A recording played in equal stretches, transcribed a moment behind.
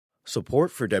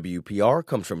Support for WPR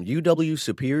comes from UW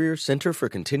Superior Center for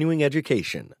Continuing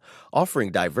Education,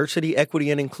 offering diversity,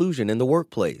 equity, and inclusion in the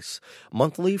workplace,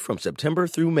 monthly from September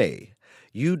through May.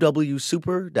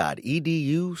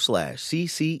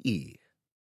 uwsuper.edu/CCE.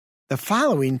 The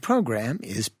following program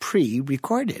is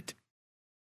pre-recorded.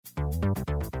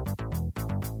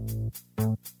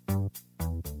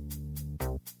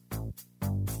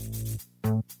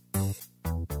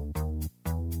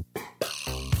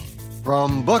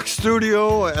 From Buck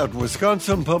Studio at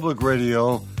Wisconsin Public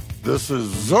Radio, this is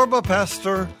Zorba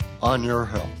Pastor on Your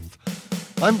Health.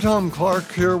 I'm Tom Clark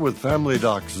here with Family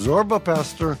Doc Zorba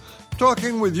Pastor,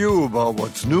 talking with you about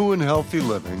what's new in healthy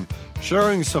living,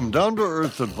 sharing some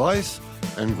down-to-earth advice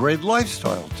and great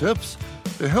lifestyle tips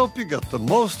to help you get the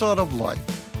most out of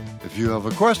life. If you have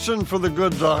a question for the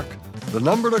good doc, the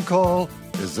number to call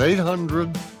is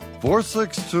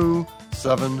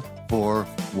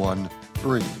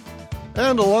 800-462-7413.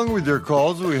 And along with your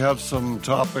calls, we have some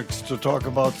topics to talk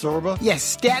about, Zorba.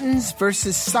 Yes, statins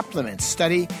versus supplements.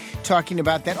 Study talking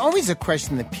about that. Always a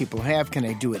question that people have. Can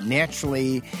I do it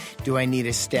naturally? Do I need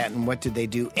a statin? What do they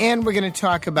do? And we're going to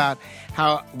talk about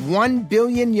how 1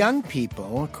 billion young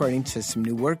people, according to some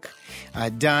new work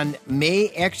done, may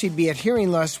actually be at hearing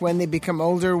loss when they become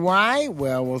older. Why?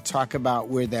 Well, we'll talk about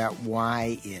where that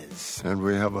why is. And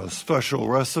we have a special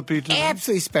recipe today.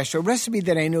 Absolutely special recipe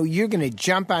that I know you're going to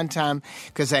jump on, Tom,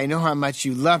 because I know how much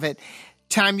you love it.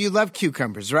 Tom, you love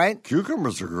cucumbers, right?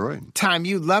 Cucumbers are great. Tom,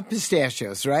 you love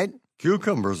pistachios, right?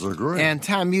 Cucumbers are great. And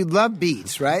Tom, you love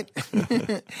beets, right?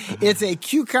 It's a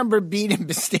cucumber, beet, and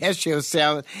pistachio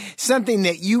salad, something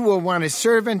that you will want to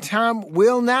serve, and Tom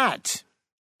will not.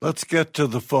 Let's get to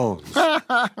the phones.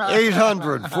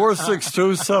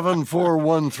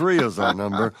 800-462-7413 is our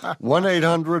number.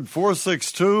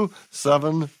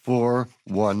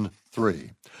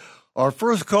 1-800-462-7413. Our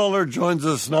first caller joins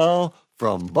us now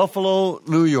from Buffalo,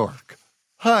 New York.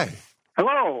 Hi.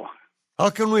 Hello. How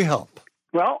can we help?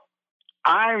 Well,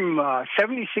 I'm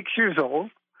 76 years old.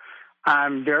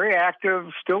 I'm very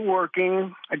active, still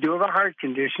working. I do have a heart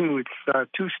condition with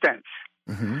 2 stents.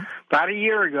 Mm-hmm. About a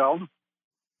year ago,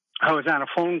 I was on a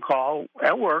phone call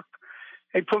at work.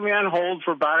 They put me on hold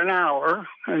for about an hour,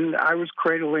 and I was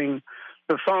cradling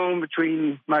the phone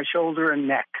between my shoulder and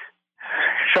neck.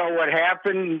 So what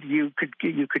happened, you could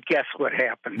guess what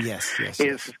happened. Yes.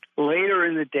 Later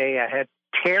in the day, I had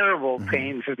terrible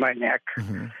pains in my neck.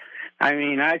 Mm-hmm. I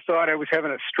mean, I thought I was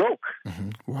having a stroke. Mm-hmm.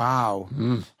 Wow.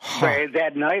 Mm. Huh.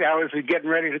 That night, I was getting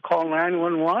ready to call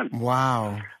 911.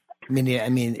 Wow. I mean,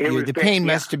 the pain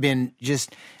must have been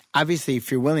just... Obviously,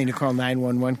 if you're willing to call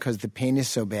 911 because the pain is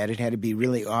so bad, it had to be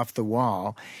really off the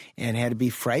wall and had to be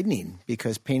frightening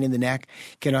because pain in the neck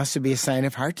can also be a sign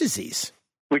of heart disease.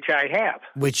 Which I have.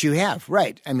 Which you have,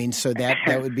 right. I mean, so that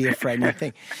would be a frightening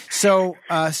thing. So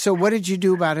what did you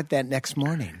do about it that next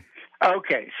morning?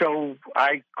 Okay, so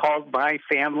I called my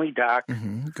family doc,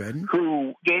 good,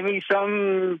 who gave me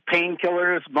some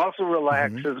painkillers, muscle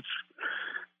relaxants. Mm-hmm.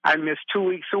 I missed 2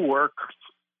 weeks of work.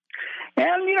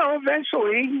 And,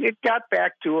 eventually it got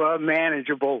back to a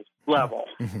manageable level.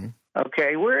 Mm-hmm.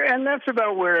 Okay, and that's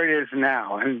about where it is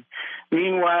now. And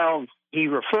meanwhile, he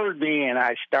referred me, and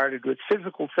I started with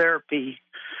physical therapy,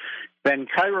 then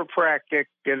chiropractic,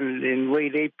 and in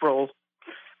late April,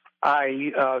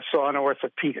 I saw an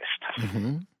orthopedist.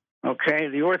 Mm-hmm. Okay,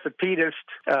 the orthopedist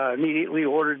immediately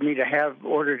ordered me to have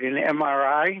ordered an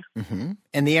MRI. Mm-hmm.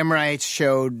 And the MRI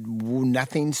showed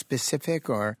nothing specific,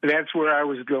 or? That's where I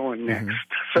was going next.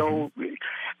 Mm-hmm. So,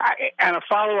 on a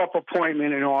follow-up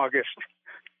appointment in August,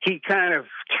 he kind of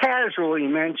casually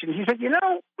mentioned, he said,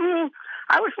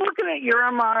 I was looking at your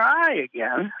MRI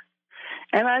again,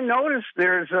 and I noticed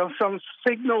there's some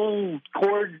signal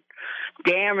cord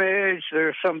damage.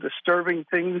 There's some disturbing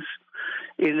things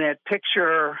in that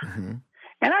picture. Mm-hmm.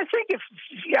 And I think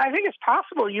it's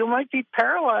possible you might be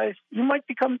paralyzed. You might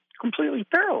become completely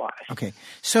paralyzed. Okay.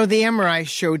 So the MRI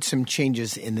showed some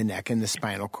changes in the neck and the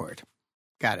spinal cord.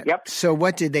 Got it. Yep. So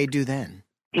what did they do then?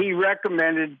 He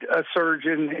recommended a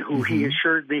surgeon who he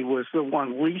assured me was the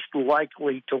one least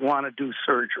likely to want to do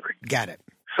surgery. Got it.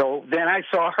 So then I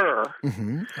saw her.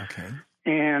 Mm-hmm. Okay.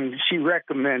 And she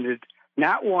recommended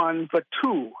not 1, but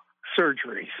 2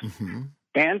 surgeries. Mm-hmm.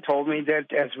 And told me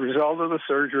that as a result of the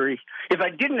surgery, if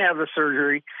I didn't have the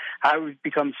surgery, I would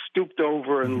become stooped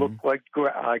over and look like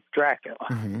Dracula.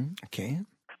 Mm-hmm. Okay.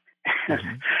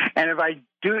 Mm-hmm. And if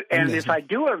I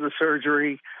do have the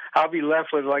surgery, I'll be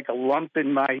left with like a lump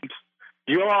in my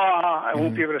jaw. I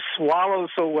won't be able to swallow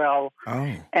so well.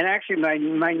 Oh. And actually,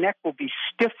 my neck will be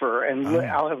stiffer, and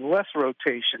I'll have less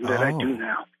rotation than I do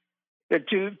now. The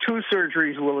two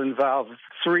surgeries will involve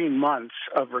 3 months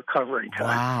of recovery time.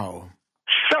 Wow.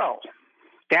 So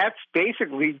that's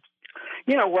basically,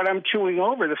 what I'm chewing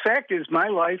over. The fact is my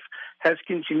life has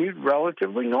continued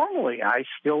relatively normally. I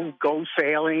still go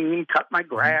sailing, cut my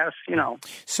grass,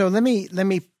 So let me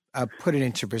put it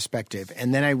into perspective,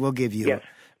 and then I will give you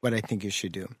what I think you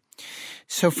should do.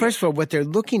 So first of all, what they're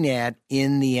looking at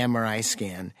in the MRI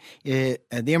scan, the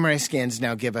MRI scans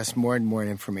now give us more and more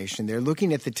information. They're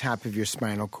looking at the top of your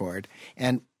spinal cord,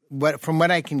 and from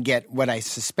what I can get, what I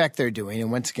suspect they're doing, and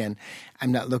once again,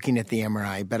 I'm not looking at the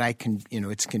MRI, but I can,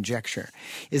 it's conjecture,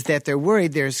 is that they're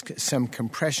worried there's some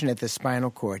compression at the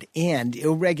spinal cord and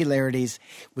irregularities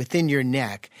within your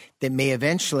neck that may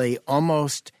eventually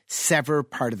almost sever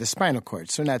part of the spinal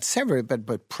cord. So not sever it, but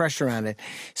put pressure on it.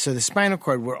 So the spinal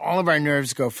cord, where all of our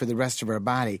nerves go for the rest of our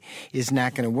body, is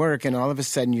not going to work, and all of a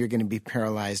sudden you're going to be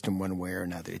paralyzed in one way or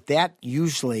another. That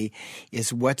usually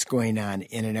is what's going on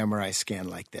in an MRI scan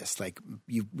like this. Like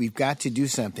we've got to do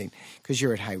something because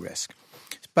you're at high risk.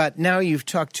 But now you've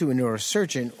talked to a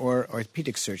neurosurgeon or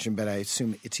orthopedic surgeon, but I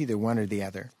assume it's either one or the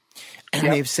other. And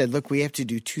they've said, look, we have to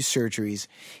do 2 surgeries.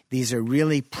 These are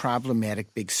really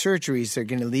problematic big surgeries. They're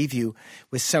going to leave you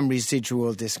with some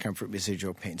residual discomfort,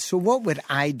 residual pain. So what would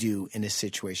I do in a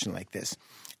situation like this?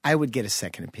 I would get a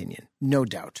second opinion, no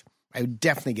doubt. I would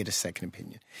definitely get a second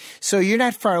opinion. So you're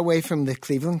not far away from the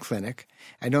Cleveland Clinic.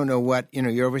 I don't know what,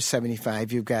 you're over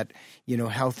 75. You've got,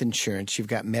 health insurance. You've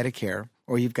got Medicare,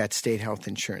 or you've got state health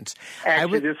insurance.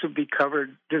 Actually, this is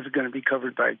going to be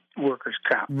covered by workers'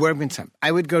 comp. Workers' comp.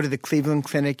 I would go to the Cleveland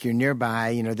Clinic. You're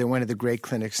nearby. They're one of the great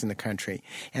clinics in the country.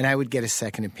 And I would get a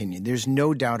second opinion. There's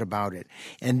no doubt about it.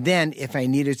 And then if I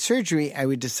needed surgery, I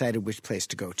would decide which place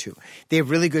to go to. They have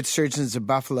really good surgeons in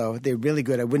Buffalo. They're really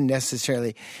good. I wouldn't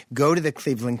necessarily go to the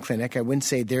Cleveland Clinic. I wouldn't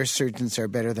say their surgeons are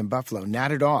better than Buffalo.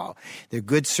 Not at all. They're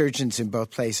good surgeons in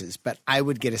both places. But I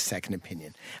would get a second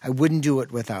opinion. I wouldn't do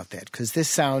it without that, because this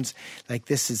sounds like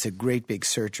this is a great big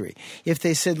surgery. If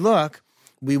they said, look,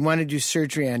 we want to do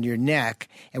surgery on your neck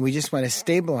and we just want to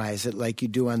stabilize it like you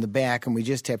do on the back, and we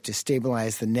just have to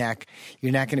stabilize the neck,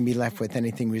 you're not going to be left with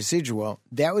anything residual,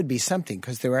 that would be something,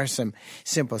 because there are some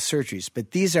simple surgeries.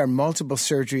 But these are multiple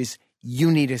surgeries.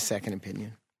 You need a second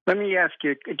opinion. Let me ask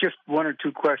you just 1 or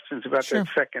 2 questions about that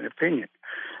second opinion.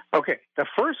 Okay, the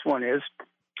first one is,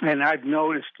 and I've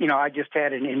noticed, I just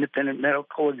had an independent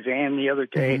medical exam the other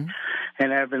day,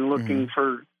 and I've been looking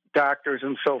for doctors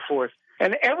and so forth.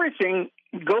 And everything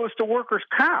goes to workers'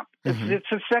 comp. It's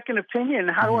a second opinion.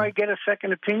 How do I get a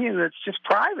second opinion that's just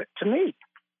private to me?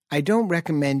 I don't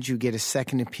recommend you get a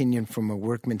second opinion from a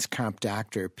workman's comp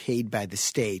doctor paid by the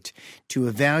state to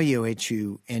evaluate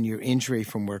you and your injury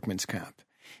from workman's comp.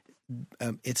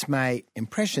 It's my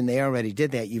impression they already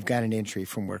did that. You've got an injury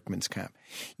from workman's comp.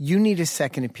 You need a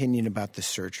second opinion about the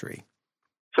surgery.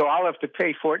 So I'll have to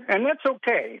pay for it, and that's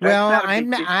okay.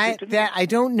 I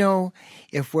don't know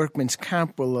if workman's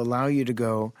comp will allow you to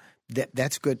go.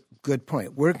 That's good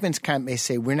point. Workman's comp may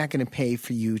say, we're not going to pay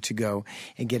for you to go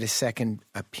and get a second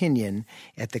opinion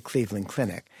at the Cleveland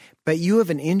Clinic. But you have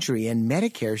an injury, and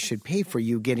Medicare should pay for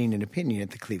you getting an opinion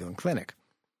at the Cleveland Clinic.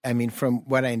 I mean, from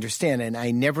what I understand, and I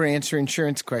never answer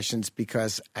insurance questions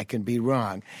because I can be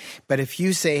wrong, but if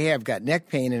you say, hey, I've got neck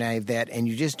pain and I have that, and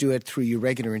you just do it through your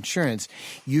regular insurance,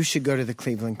 you should go to the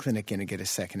Cleveland Clinic and get a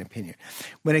second opinion.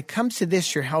 When it comes to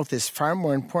this, your health is far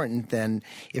more important than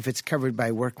if it's covered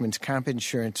by workman's comp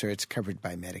insurance or it's covered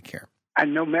by Medicare.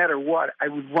 And no matter what, I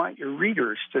would want your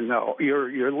readers to know,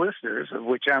 your listeners, of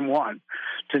which I'm one,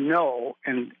 to know,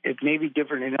 and it may be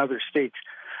different in other states.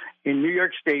 In New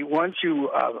York State, once you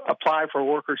apply for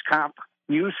workers' comp,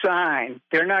 you sign.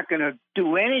 They're not going to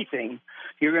do anything.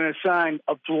 You're going to sign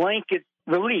a blanket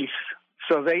release,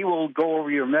 so they will go over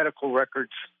your medical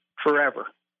records forever.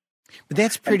 But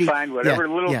that's pretty. And find whatever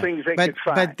things they can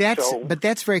find. But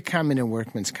that's very common in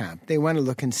workman's comp. They want to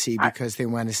look and see because they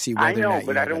want to see whether I know, or not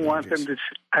but I don't want them to.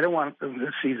 I don't want them to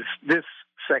see this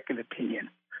second opinion.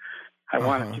 I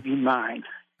want it to be mine.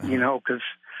 Because.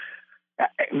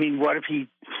 I mean, what if he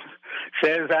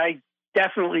says I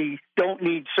definitely don't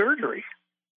need surgery,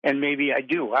 and maybe I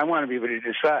do? I want to be able to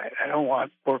decide. I don't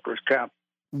want workers' comp.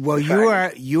 Well,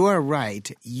 you are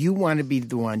right. You want to be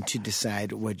the one to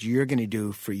decide what you're going to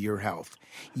do for your health.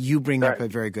 You bring up a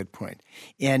very good point.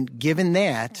 And given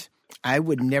that, I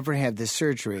would never have this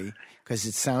surgery because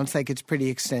it sounds like it's pretty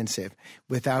extensive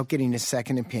without getting a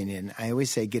second opinion. I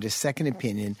always say get a second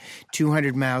opinion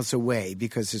 200 miles away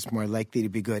because it's more likely to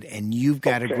be good. And you've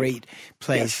got a great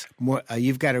place.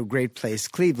 You've got a great place,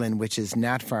 Cleveland, which is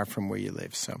not far from where you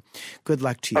live. So good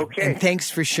luck to you. Okay. And thanks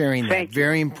for sharing that. Thank you.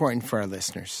 Very important for our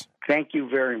listeners. Thank you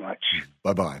very much.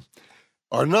 Bye-bye.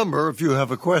 Our number, if you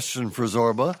have a question for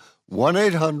Zorba,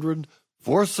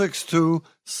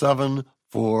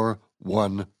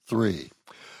 1-800-462-7413.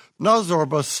 Now,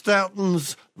 Zorba,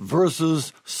 statins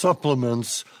versus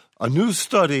supplements. A new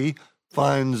study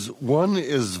finds one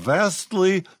is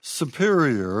vastly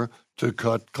superior to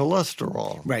cut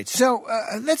cholesterol. Right. So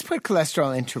let's put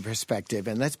cholesterol into perspective,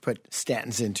 and let's put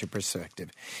statins into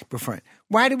perspective.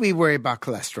 Why do we worry about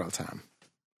cholesterol, Tom?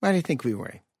 Why do you think we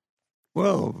worry?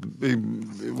 Well,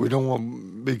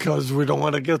 because we don't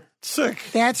want to get sick.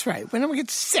 That's right. We don't want to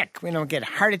get sick. We don't get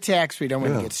heart attacks. We don't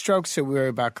want to get strokes, so we worry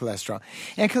about cholesterol.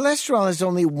 And cholesterol is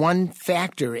only one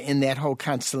factor in that whole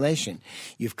constellation.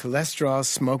 You have cholesterol,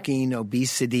 smoking,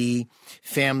 obesity,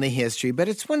 family history, but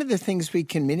it's one of the things we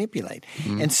can manipulate.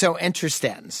 Mm-hmm. And so enter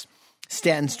statins.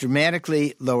 Statins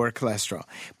dramatically lower cholesterol.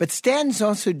 But statins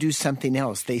also do something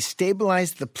else. They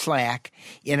stabilize the plaque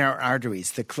in our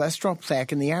arteries, the cholesterol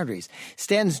plaque in the arteries.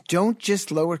 Statins don't just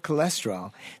lower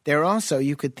cholesterol. They're also,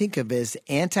 you could think of as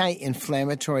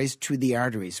anti-inflammatories to the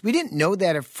arteries. We didn't know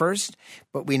that at first,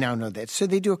 but we now know that. So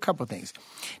they do a couple things.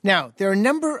 Now, there are a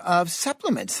number of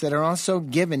supplements that are also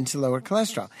given to lower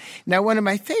cholesterol. Now, one of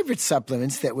my favorite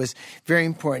supplements that was very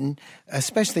important,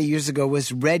 especially years ago,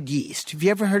 was red yeast. Have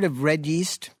you ever heard of red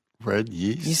yeast? Red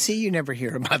yeast? You see, you never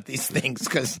hear about these things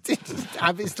because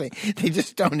obviously they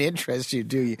just don't interest you,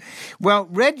 do you? Well,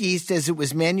 red yeast, as it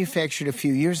was manufactured a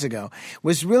few years ago,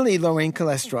 was really lowering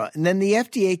cholesterol. And then the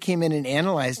FDA came in and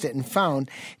analyzed it and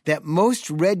found that most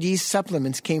red yeast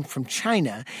supplements came from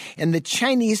China, and the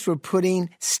Chinese were putting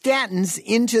statins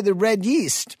into the red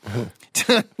yeast.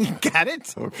 Got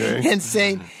it? Okay. And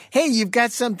saying, hey, you've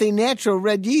got something natural,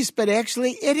 red yeast, but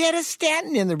actually it had a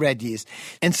statin in the red yeast.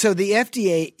 And so the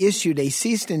FDA issued a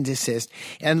cease and desist,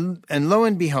 and lo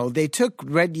and behold, they took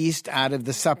red yeast out of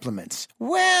the supplements.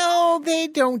 Well, they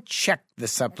don't check the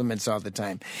supplements all the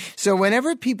time. So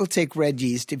whenever people take red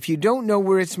yeast, if you don't know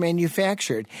where it's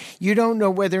manufactured, you don't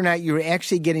know whether or not you're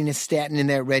actually getting a statin in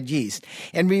that red yeast.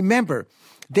 And remember,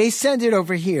 they send it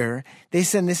over here, they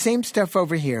send the same stuff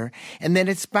over here, and then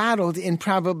it's bottled in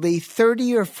probably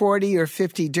 30 or 40 or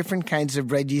 50 different kinds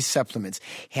of red yeast supplements.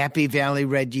 Happy Valley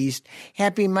red yeast,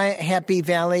 Happy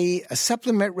Valley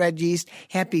supplement red yeast,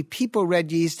 Happy People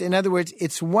red yeast. In other words,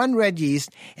 it's one red yeast,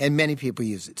 and many people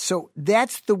use it. So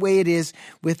that's the way it is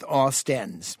with all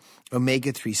statins.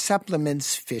 Omega-3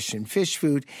 supplements, fish and fish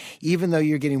food. Even though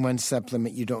you're getting one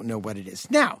supplement, you don't know what it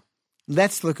is. Now,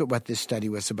 let's look at what this study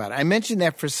was about. I mentioned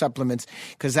that for supplements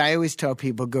because I always tell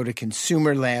people go to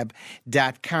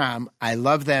consumerlab.com. I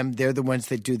love them. They're the ones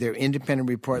that do their independent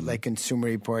report like Consumer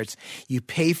Reports. You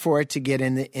pay for it to get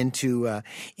into the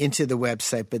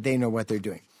website, but they know what they're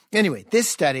doing. Anyway, this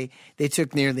study, they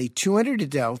took nearly 200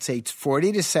 adults, aged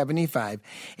 40 to 75,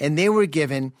 and they were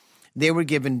given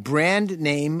brand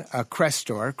name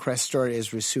Crestor. Crestor is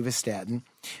rosuvastatin,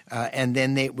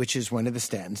 which is one of the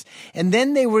statins. And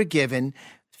then they were given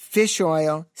fish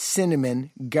oil,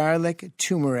 cinnamon, garlic,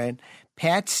 turmeric,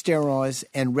 pat sterols,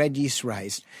 and red yeast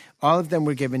rice. All of them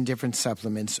were given different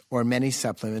supplements or many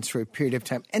supplements for a period of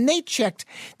time. And they checked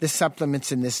the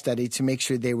supplements in this study to make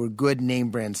sure they were good name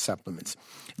brand supplements.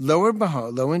 Lo and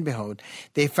behold,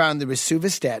 they found the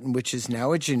rosuvastatin, which is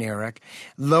now a generic,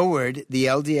 lowered the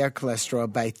LDL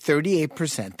cholesterol by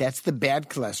 38%. That's the bad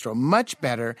cholesterol, much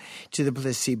better to the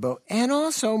placebo and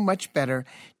also much better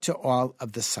to all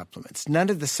of the supplements.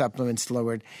 None of the supplements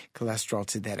lowered cholesterol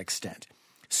to that extent.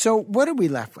 So what are we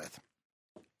left with?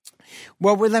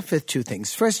 Well, we're left with two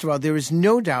things. First of all, there is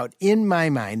no doubt in my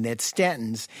mind that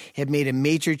statins have made a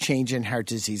major change in heart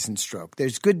disease and stroke.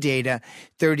 There's good data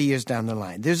 30 years down the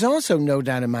line. There's also no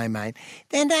doubt in my mind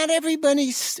that not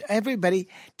everybody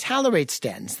tolerates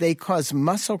statins. They cause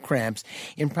muscle cramps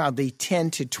in probably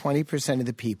 10 to 20% of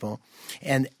the people,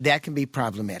 and that can be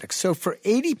problematic. So for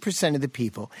 80% of the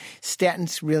people,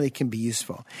 statins really can be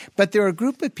useful. But there are a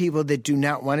group of people that do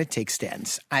not want to take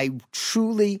statins. I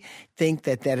truly think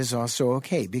that is also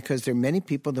okay because there are many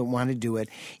people that want to do it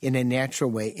in a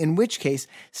natural way, in which case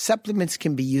supplements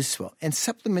can be useful. And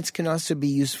supplements can also be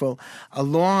useful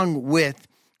along with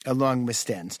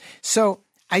statins. So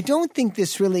I don't think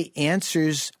this really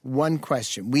answers one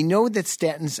question. We know that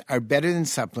statins are better than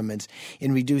supplements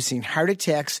in reducing heart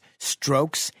attacks,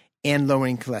 strokes, and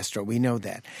lowering cholesterol. We know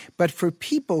that. But for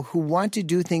people who want to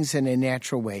do things in a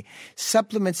natural way,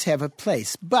 supplements have a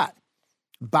place. But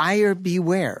buyer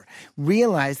beware.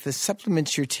 Realize the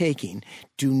supplements you're taking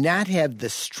do not have the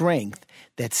strength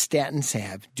that statins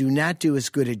have, do not do as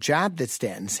good a job that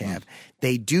statins have.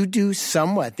 They do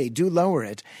somewhat, they do lower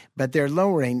it, but their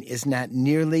lowering is not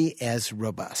nearly as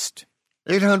robust.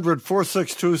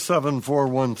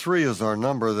 800-462-7413 is our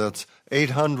number. That's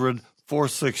 800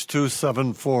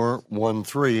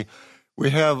 800-462-7413.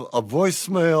 We have a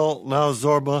voicemail now,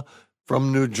 Zorba,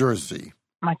 from New Jersey.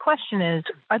 My question is,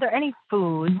 are there any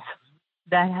foods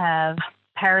that have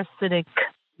parasitic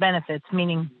benefits,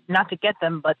 meaning not to get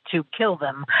them, but to kill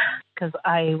them? Because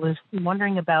I was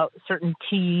wondering about certain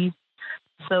teas.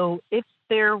 So if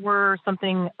there were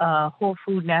something whole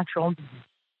food natural,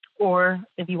 or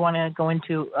if you want to go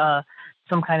into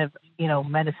some kind of,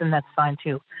 medicine, that's fine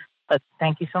too. But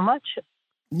thank you so much.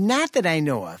 Not that I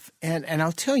know of. And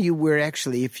I'll tell you where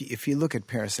actually, if you look at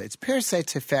parasites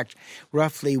affect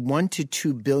roughly 1 to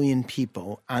 2 billion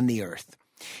people on the earth.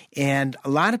 And a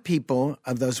lot of people,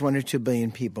 of those 1 or 2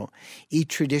 billion people, eat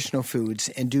traditional foods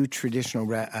and do traditional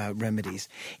remedies.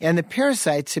 And the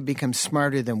parasites have become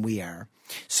smarter than we are.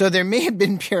 So there may have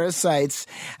been parasites,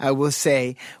 we'll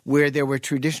say, where there were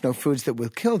traditional foods that will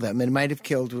kill them, and might have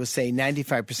killed, we'll say,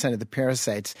 95% of the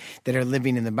parasites that are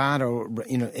living in the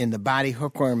in the body,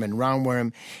 hookworm and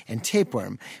roundworm and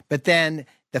tapeworm. But then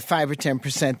the 5 or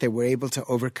 10% that were able to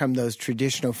overcome those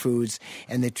traditional foods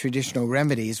and the traditional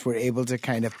remedies were able to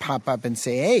kind of pop up and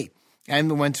say, hey, I'm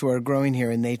the ones who are growing here,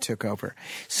 and they took over.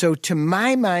 So to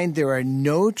my mind, there are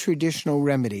no traditional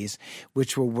remedies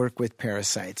which will work with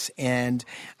parasites. And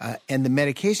the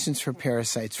medications for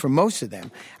parasites, for most of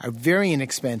them, are very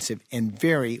inexpensive and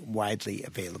very widely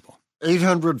available.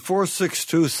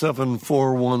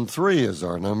 800-462-7413 is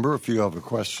our number if you have a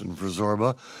question for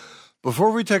Zorba. Before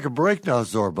we take a break now,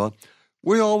 Zorba,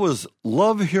 we always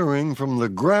love hearing from the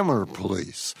grammar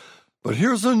police. But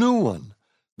here's a new one.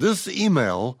 This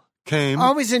email came...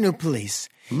 Always a new police.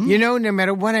 No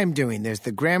matter what I'm doing, there's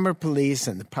the grammar police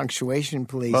and the punctuation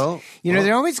police.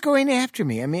 They're always going after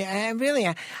me. I mean,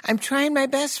 I'm trying my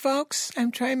best, folks.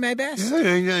 I'm trying my best.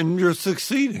 Yeah, and you're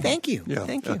succeeding. Thank you. Yeah.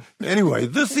 Thank you. Anyway,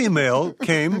 this email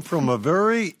came from a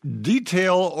very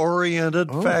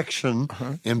detail-oriented faction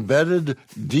embedded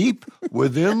deep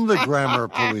within the grammar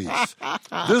police.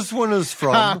 This one is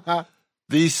from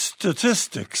the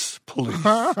statistics police.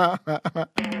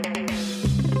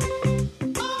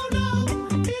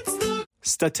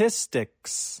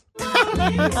 Statistics. We're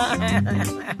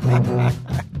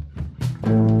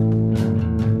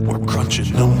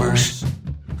crunching numbers.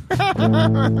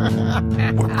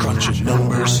 We're crunching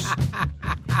numbers.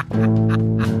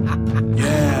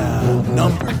 Yeah,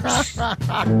 numbers.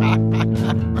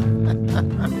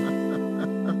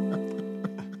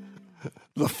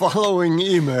 The following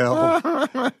email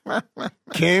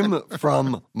came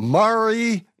from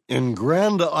Mari in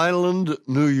Grand Island,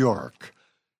 New York.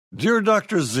 Dear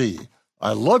Dr. Z,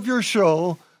 I love your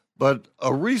show, but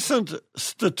a recent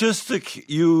statistic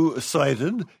you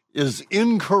cited is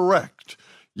incorrect.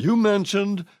 You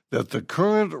mentioned that the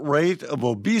current rate of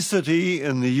obesity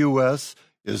in the U.S.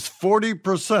 is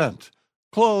 40%.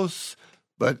 Close,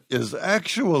 but is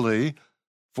actually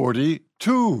 42%.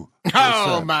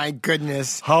 Oh, my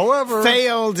goodness. However...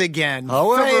 Failed again.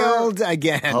 Failed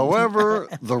again. However,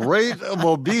 the rate of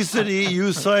obesity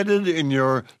you cited in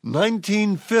your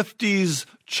 1950s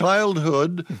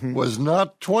childhood was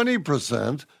not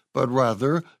 20%, but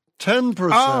rather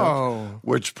 10%,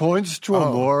 which points to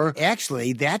a more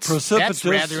actually, that's precipitous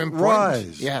rather important.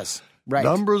 Rise. Yes, right.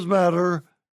 Numbers matter,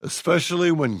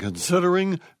 especially when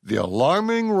considering the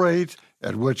alarming rate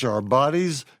at which our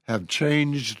bodies have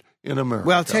changed in America.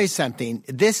 Well, I'll tell you something.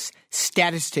 This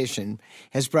statistician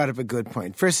has brought up a good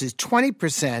point. Versus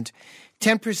 20%,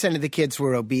 10% of the kids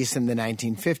were obese in the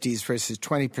 1950s versus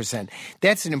 20%.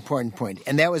 That's an important point.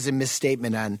 And that was a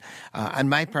misstatement on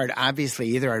my part. Obviously,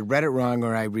 either I read it wrong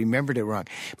or I remembered it wrong.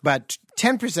 But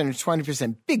 10% or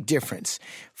 20%, big difference.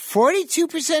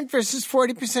 42% versus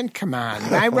 40%, come on.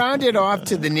 I round it off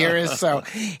to the nearest. So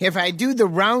if I do the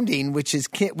rounding, which is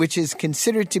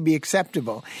considered to be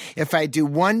acceptable, if I do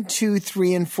 1, 2,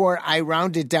 3, and 4, I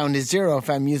round it down to 0 if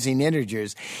I'm using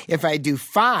integers. If I do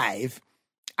 5...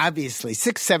 obviously,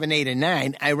 6, 7, 8, and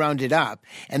 9, I round it up.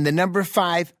 And the number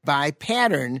 5 by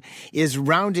pattern is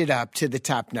rounded up to the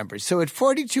top number. So at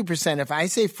 42%, if I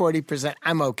say 40%,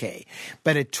 I'm okay.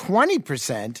 But at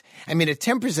 20%, at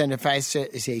 10%, if I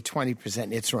say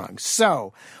 20%, it's wrong.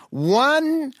 So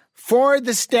 1 for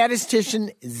the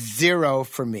statistician, 0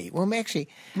 for me. Well, actually,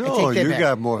 no, I take that you back.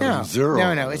 got more than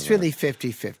 0. No, it's really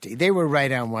 50-50. They were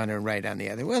right on one and right on the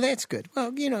other. Well, that's good.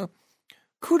 Well,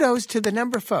 kudos to the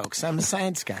number folks. I'm a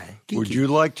science guy. Geeky. Would you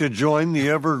like to join the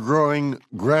ever-growing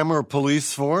grammar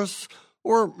police force?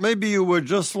 Or maybe you would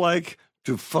just like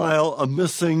to file a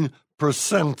missing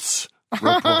percents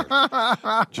report.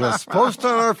 Just post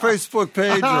on our Facebook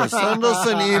page or send us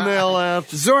an email at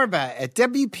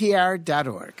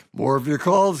Zorba@WPR.org. More of your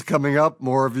calls coming up,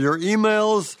 more of your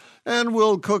emails. and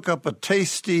we'll cook up a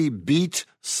tasty beet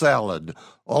salad.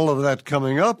 All of that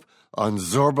coming up on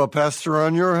Zorba Pastor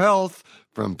on Your Health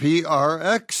from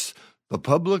PRX, the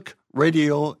Public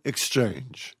Radio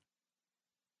Exchange.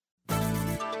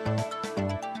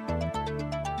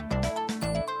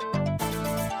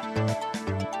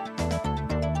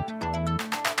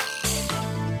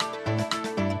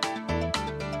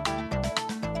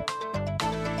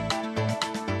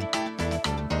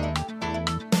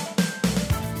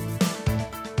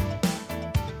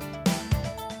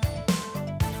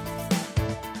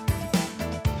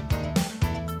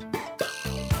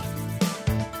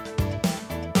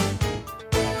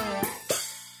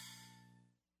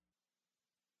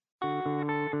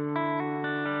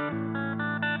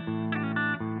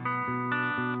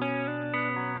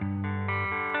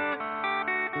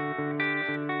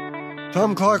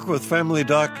 Tom Clark with Family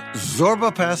Doc,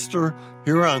 Zorba Pastor,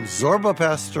 here on Zorba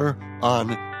Pastor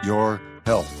on Your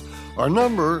Health. Our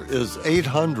number is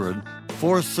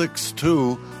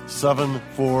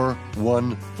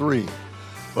 800-462-7413.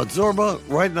 But Zorba,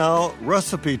 right now,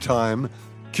 recipe time,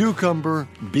 cucumber,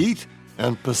 beet,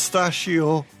 and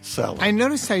pistachio salad. I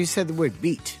noticed how you said the word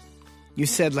beet. You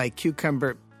said like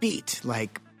cucumber, beet,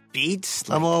 like beets.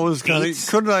 Like I'm always kind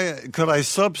beets? of. Could I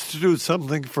substitute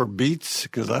something for beets?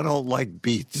 Because I don't like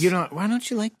beets. You don't. Why don't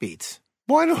you like beets?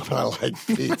 Why don't I like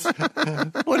beets?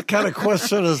 What kind of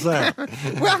question is that?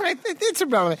 Well, it's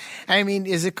irrelevant. I mean,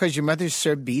 is it because your mother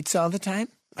served beets all the time?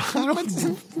 I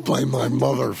don't blame my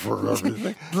mother for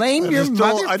everything. Blame your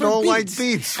mother. I don't like beets.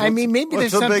 beets. I mean, maybe what's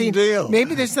there's the something. big deal?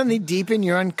 Maybe there's something deep in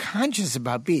your unconscious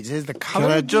about beets. Is the color?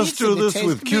 Can I of just beets or do the this taste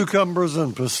with of beets? cucumbers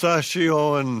and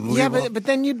pistachio and? Yeah, leave but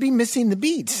then you'd be missing the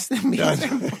beets.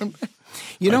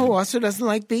 You know who also doesn't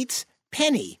like beets?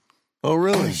 Penny. Oh,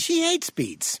 really? She hates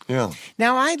beets. Yeah.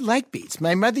 Now, I like beets.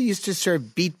 My mother used to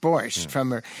serve beet borscht from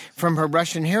her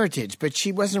Russian heritage, but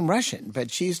she wasn't Russian,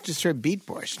 but she used to serve beet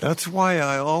borscht. That's why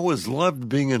I always loved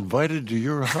being invited to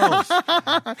your house.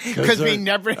 Because we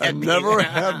never had beets. never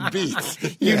had beets.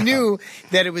 You knew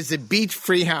that it was a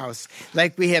beet-free house.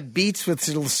 Like we have beets with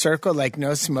a little circle, like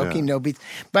no smoking, no beets.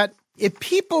 But if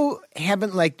people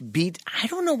haven't liked beet, I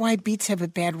don't know why beets have a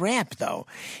bad rap, though.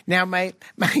 Now, my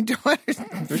daughter...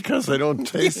 Because they don't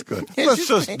taste good. Let's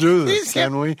just do this,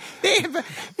 can we?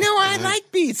 I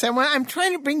like beets. I'm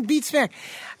trying to bring beets back.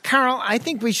 Carl, I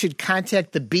think we should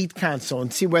contact the Beet Council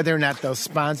and see whether or not they'll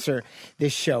sponsor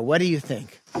this show. What do you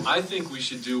think? I think we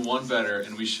should do one better,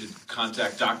 and we should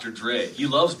contact Dr. Dre. He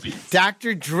loves beets.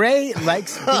 Dr. Dre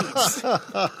likes beets.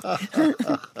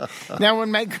 Now,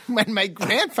 when my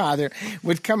grandfather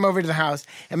would come over to the house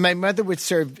and my mother would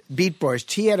serve beet borscht,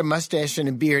 he had a mustache and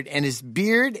a beard, and his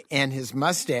beard and his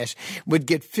mustache would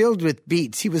get filled with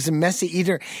beets. He was a messy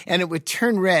eater, and it would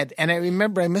turn red. And I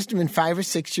remember I must have been 5 or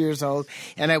 6 years old,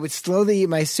 and I would slowly eat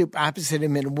my soup opposite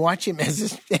him and watch him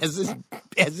as his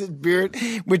beard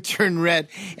would turn red.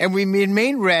 And we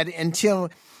remained red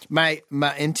until my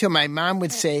mom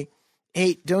would say,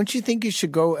 "Hey, don't you think you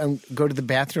should go to the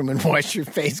bathroom and wash your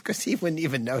face?" Because he wouldn't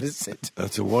even notice it.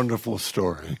 That's a wonderful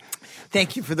story.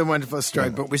 Thank you for the wonderful story,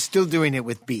 but we're still doing it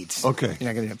with beets. Okay.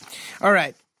 You're not going to. All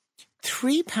right.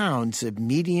 3 pounds of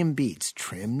medium beets,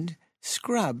 trimmed,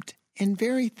 scrubbed, and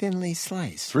very thinly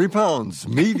sliced. 3 pounds,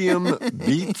 medium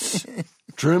beets,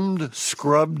 trimmed,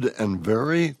 scrubbed, and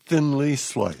very thinly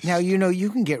sliced. Now,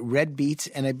 you can get red beets,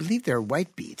 and I believe there are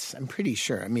white beets. I'm pretty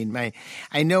sure. I mean,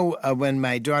 I know when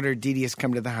my daughter Dee Dee has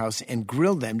come to the house and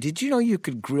grilled them. Did you know you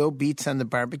could grill beets on the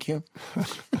barbecue?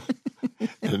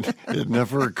 It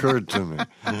never occurred to me.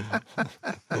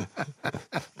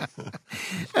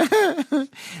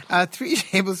 3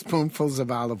 tablespoonfuls of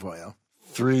olive oil.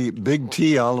 3 big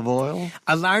T olive oil.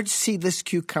 A large seedless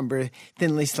cucumber,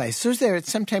 thinly sliced.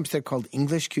 Sometimes they're called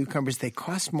English cucumbers. They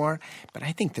cost more, but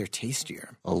I think they're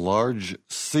tastier. A large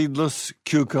seedless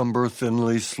cucumber,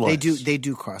 thinly sliced. They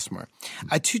do cost more.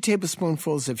 2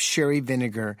 tablespoonfuls of sherry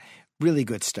vinegar. Really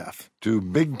good stuff. 2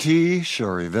 big T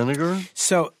sherry vinegar.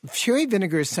 So sherry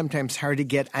vinegar is sometimes hard to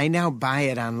get. I now buy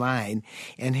it online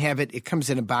and have it. It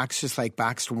comes in a box just like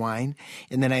boxed wine,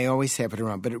 and then I always have it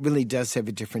around. But it really does have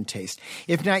a different taste.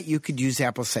 If not, you could use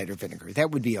apple cider vinegar. That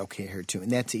would be okay here too,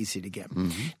 and that's easy to get.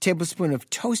 Mm-hmm. Tablespoon of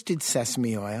toasted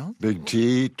sesame oil. Big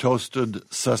T toasted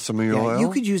sesame oil.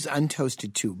 You could use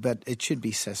untoasted too, but it should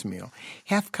be sesame oil.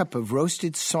 1/2 cup of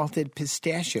roasted salted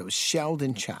pistachios, shelled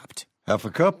and chopped.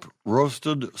 1/2 cup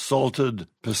roasted, salted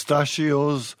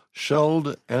pistachios,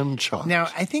 shelled and chopped. Now,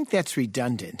 I think that's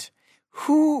redundant.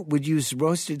 Who would use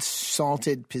roasted,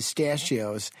 salted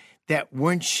pistachios that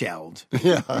weren't shelled?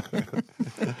 Yeah.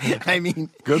 I mean,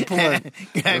 Good point.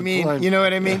 Good point. You know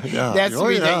what I mean? Yeah. That's Oh,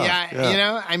 me. yeah. You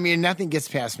know, I mean, nothing gets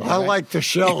past me. I like the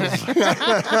shells.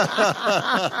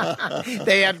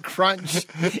 They had crunch,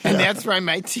 and that's why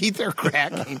my teeth are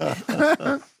cracking.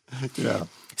 Yeah.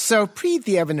 So preheat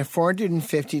the oven to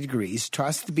 450 degrees.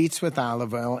 Toss the beets with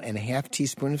olive oil and a half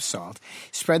teaspoon of salt.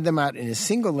 Spread them out in a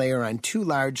single layer on 2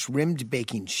 large rimmed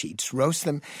baking sheets. Roast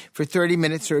them for 30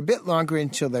 minutes or a bit longer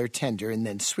until they're tender, and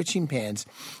then switching pans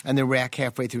on the rack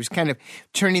halfway through. It's kind of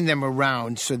turning them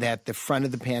around so that the front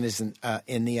of the pan is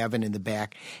in the oven in the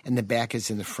back, and the back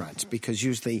is in the front, because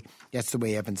usually that's the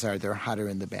way ovens are. They're hotter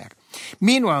in the back.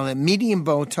 Meanwhile, in a medium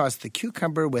bowl, toss the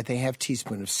cucumber with a half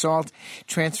teaspoon of salt.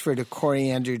 Transfer to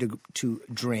coriander to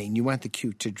drain. You want the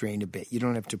cuke to drain a bit. You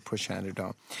don't have to push on it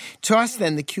all. Toss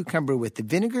then the cucumber with the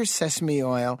vinegar, sesame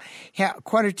oil, a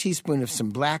quarter teaspoon of some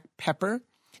black pepper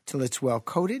till it's well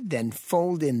coated. Then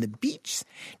fold in the beets,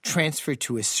 transfer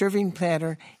to a serving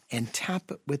platter, and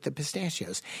top it with the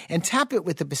pistachios. And top it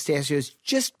with the pistachios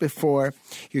just before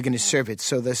you're going to serve it,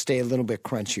 so they'll stay a little bit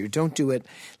crunchier. Don't do it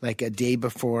like a day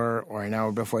before or an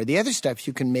hour before. The other stuff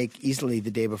you can make easily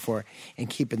the day before and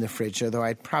keep in the fridge, although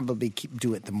I'd probably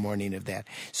do it the morning of that,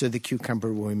 so the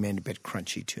cucumber will remain a bit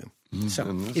crunchy too. So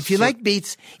if you like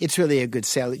beets, it's really a good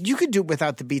salad. You could do it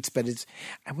without the beets, but it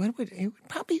would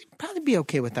probably be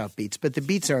okay without beets. But the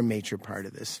beets are a major part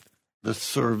of this. This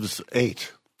serves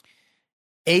 8.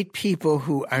 8 people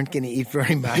who aren't going to eat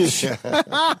very much.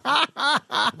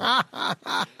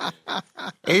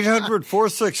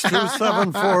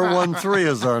 800-462-7413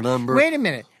 is our number. Wait a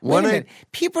minute.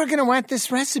 People are going to want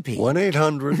this recipe.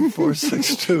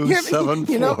 1-800-462-7413.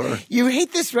 You know, you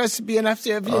hate this recipe enough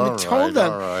to have even told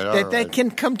them that they can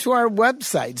come to our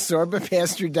website,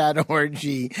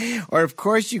 sorbapastor.org. Or, of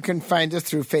course, you can find us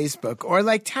through Facebook. Or,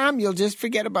 like Tom, you'll just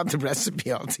forget about the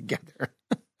recipe altogether.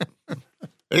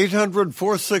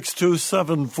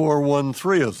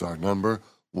 800-462-7413 is our number.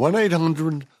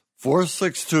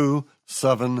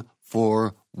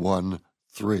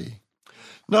 1-800-462-7413.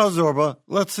 Now, Zorba,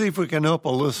 let's see if we can help a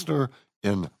listener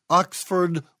in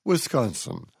Oxford,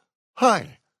 Wisconsin.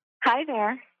 Hi. Hi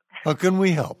there. How can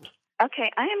we help?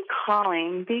 Okay, I am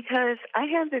calling because I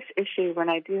have this issue when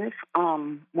I do this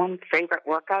one favorite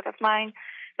workout of mine.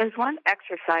 There's one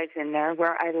exercise in there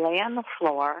where I lay on the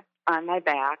floor on my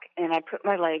back, and I put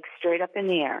my legs straight up in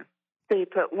the air. So you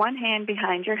put one hand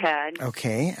behind your head.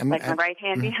 Okay. My right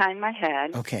hand behind my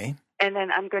head. Okay. And then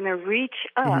I'm going to reach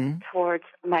up towards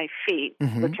my feet,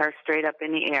 which are straight up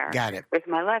in the air. Got it. With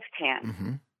my left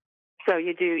hand. So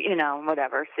you do,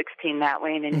 16 that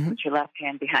way, and then you put your left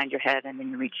hand behind your head, and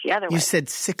then you reach the other way. You said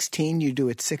 16? You do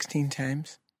it 16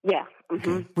 times? Yeah.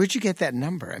 Okay. Where'd you get that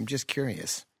number? I'm just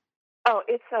curious. Oh,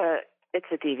 it's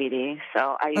a DVD,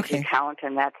 so I usually count,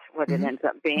 and that's what it ends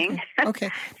up being. Okay,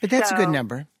 but that's a good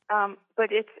number.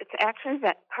 But it's actually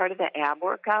that part of the ab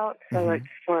workout, so it's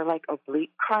for like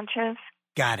oblique crunches.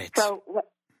 Got it. So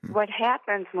what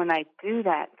happens when I do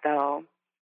that, though,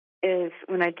 is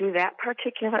when I do that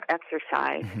particular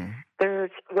exercise,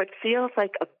 there's what feels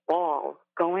like a ball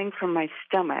going from my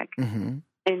stomach and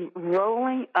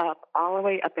rolling up all the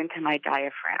way up into my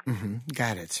diaphragm.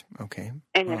 Got it. Okay.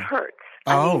 And it hurts.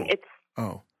 So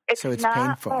it's not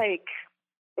painful.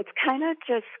 It's kind of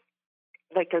just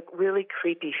like a really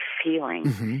creepy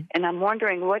feeling. And I'm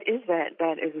wondering, what is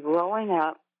that is rolling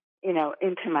up,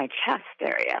 into my chest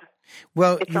area?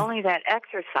 Well, it's only that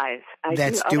exercise.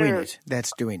 That's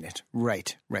doing it.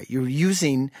 Right. You're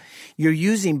using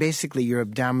basically your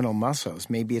abdominal muscles.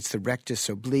 Maybe it's the rectus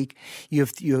oblique.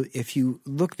 If you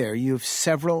look there, you have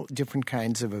several different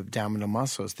kinds of abdominal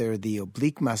muscles. There are the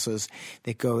oblique muscles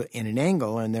that go in an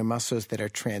angle, and there are muscles that are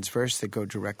transverse that go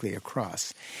directly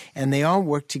across. And they all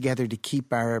work together to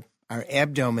keep our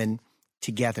abdomen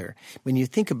together. When you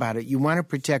think about it, you want to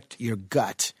protect your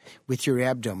gut with your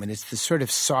abdomen. It's the sort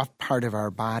of soft part of our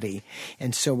body.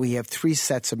 And so we have 3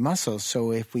 sets of muscles.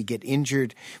 So if we get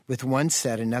injured with one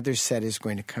set, another set is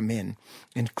going to come in.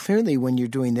 And clearly when you're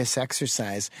doing this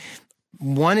exercise,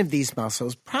 one of these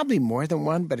muscles, probably more than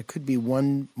one, but it could be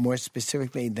one more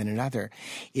specifically than another,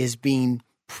 is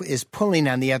pulling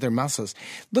on the other muscles.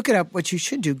 Look it up. What you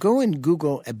should do, go and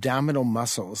Google abdominal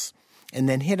muscles, and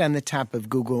then hit on the top of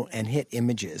Google and hit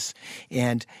images.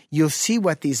 And you'll see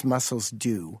what these muscles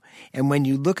do. And when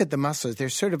you look at the muscles, they're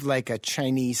sort of like a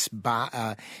Chinese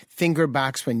finger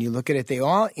box when you look at it. They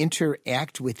all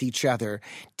interact with each other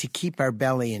to keep our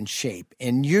belly in shape.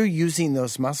 And you're using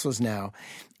those muscles now,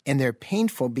 and they're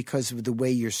painful because of the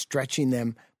way you're stretching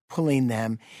them, pulling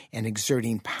them, and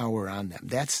exerting power on them.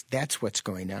 That's what's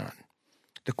going on.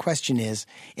 The question is,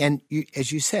 and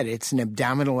as you said, it's an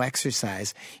abdominal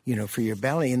exercise, for your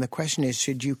belly. And the question is,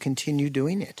 should you continue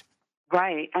doing it?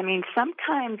 Right. I mean,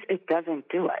 sometimes it doesn't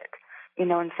do it,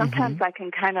 and sometimes I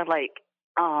can kind of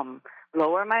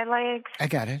lower my legs. I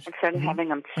got it. Instead of having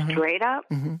them straight up,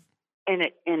 and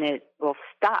it will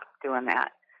stop doing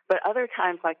that. But other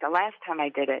times, like the last time I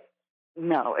did it,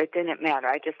 no, it didn't matter.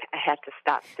 I had to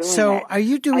stop doing it. So are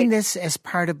you doing this as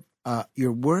part of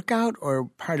your workout or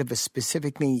part of a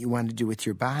specific thing you want to do with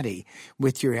your body,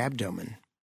 with your abdomen?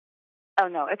 Oh,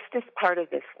 no, it's just part of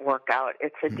this workout.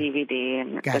 It's a DVD,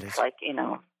 and it's like,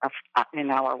 an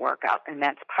hour workout, and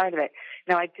that's part of it.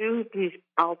 Now, I do these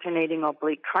alternating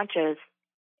oblique crunches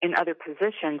in other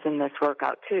positions in this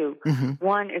workout, too.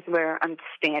 One is where I'm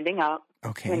standing up,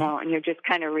 and you're just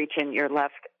kind of reaching your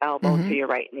left elbow to your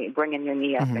right knee, bringing your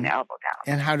knee up and elbow down.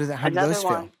 And how do those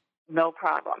feel? No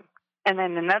problem. And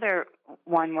then another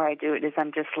one where I do it is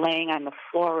I'm just laying on the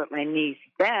floor with my knees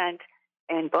bent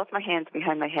and both my hands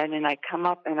behind my head, and I come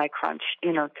up and I crunch,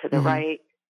 to the right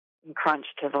and crunch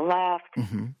to the left,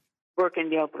 working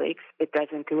the obliques. It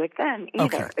doesn't do it then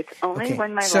either. It's only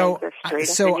when my legs are straight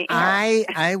up in the air.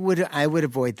 I would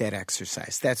avoid that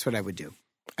exercise. That's what I would do.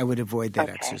 I would avoid that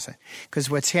exercise. Because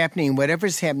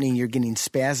whatever's happening, you're getting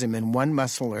spasm in one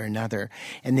muscle or another,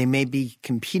 and they may be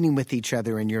competing with each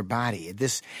other in your body.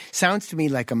 This sounds to me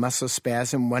like a muscle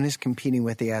spasm. One is competing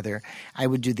with the other. I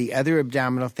would do the other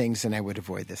abdominal things, and I would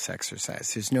avoid this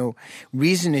exercise. There's no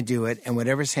reason to do it, and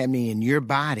whatever's happening in your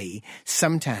body,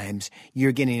 sometimes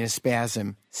you're getting a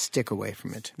spasm. Stick away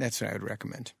from it. That's what I would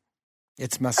recommend.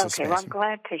 It's muscle spasm. Well, I'm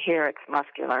glad to hear it's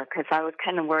muscular because I was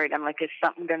kind of worried. I'm like, is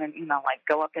something going to,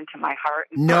 go up into my heart?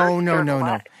 No.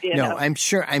 I'm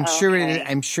sure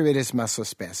it is muscle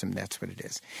spasm. That's what it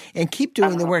is. And keep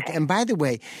doing the work. And by the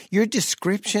way, your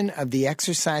description of the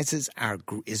exercises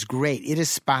is great. It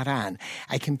is spot on.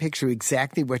 I can picture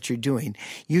exactly what you're doing.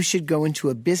 You should go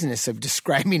into a business of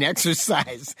describing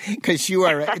exercise because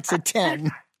it's a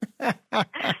 10. Well,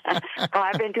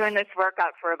 I've been doing this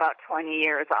workout for about 20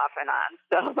 years off and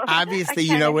on, so obviously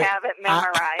I have it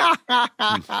memorized.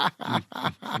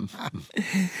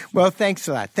 Well, thanks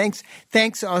a lot.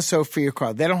 Thanks also for your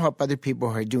call. That'll help other people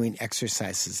who are doing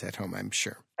exercises at home, I'm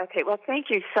sure. Okay, well,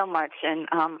 thank you so much, and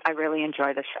I really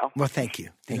enjoy the show. Well, thank you.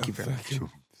 Thank you very much.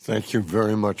 Thank you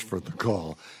very much for the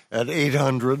call at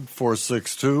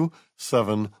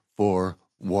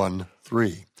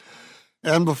 800-462-7413.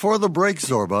 And before the break,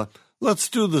 Zorba, let's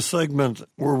do the segment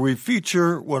where we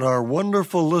feature what our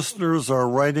wonderful listeners are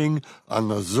writing on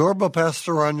the Zorba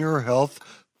Pastor on Your Health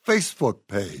Facebook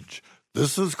page.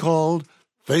 This is called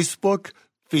Facebook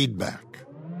Feedback.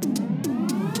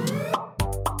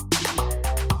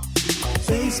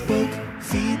 Facebook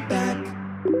Feedback.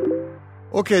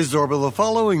 Okay, Zorba, the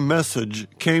following message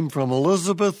came from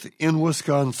Elizabeth in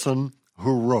Wisconsin,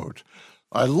 who wrote,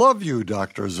 I love you,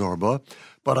 Dr. Zorba,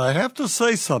 but I have to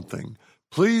say something.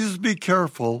 Please be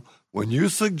careful when you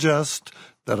suggest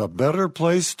that a better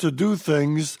place to do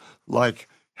things like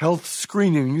health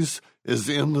screenings is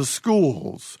in the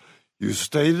schools. You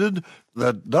stated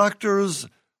that doctors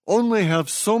only have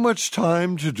so much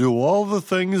time to do all the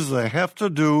things they have to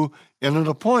do in an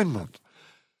appointment.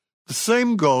 The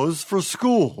same goes for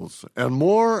schools, and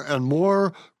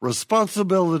more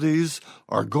responsibilities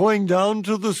are going down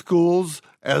to the schools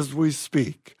as we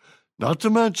speak. Not to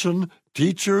mention,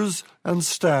 teachers and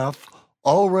staff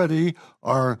already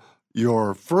are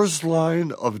your first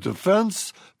line of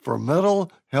defense for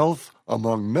mental health,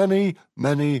 among many,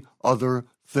 many other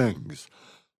things.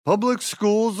 Public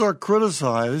schools are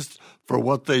criticized for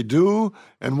what they do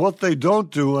and what they don't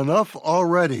do enough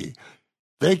already.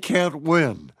 They can't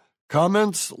win.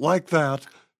 Comments like that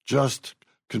just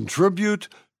contribute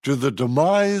to the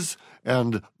demise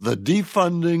and the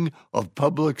defunding of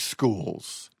public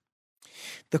schools.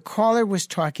 The caller was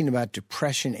talking about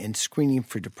depression and screening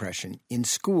for depression in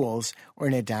schools or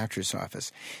in a doctor's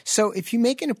office. So if you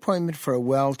make an appointment for a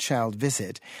well-child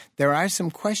visit, there are some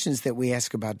questions that we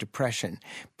ask about depression.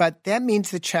 But that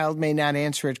means the child may not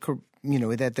answer it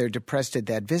that they're depressed at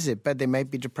that visit, but they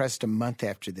might be depressed a month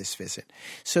after this visit.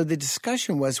 So the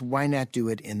discussion was, why not do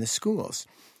it in the schools?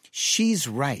 She's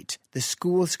right. The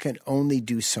schools can only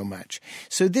do so much.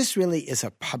 So this really is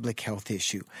a public health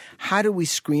issue. How do we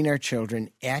screen our children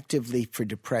actively for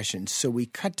depression so we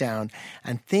cut down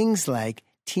on things like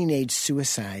teenage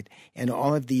suicide and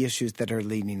all of the issues that are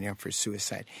leading up for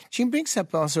suicide. Jean brings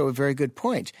up also a very good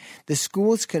point. The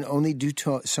schools can only do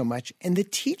so much, and the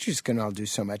teachers can all do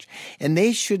so much, and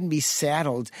they shouldn't be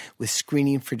saddled with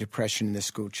screening for depression in the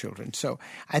school children. So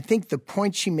I think the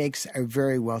points she makes are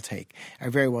very well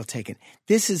taken.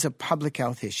 This is a public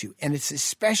health issue, and it's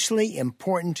especially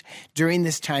important during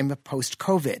this time of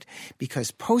post-COVID,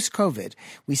 because post-COVID,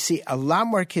 we see a lot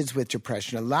more kids with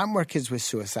depression, a lot more kids with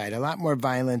suicide, a lot more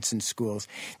violence in schools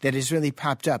that has really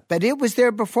popped up. But it was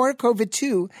there before COVID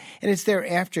too, and it's there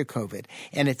after COVID.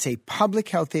 And it's a public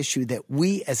health issue that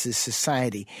we as a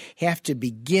society have to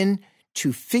begin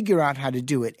to figure out how to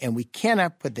do it. And we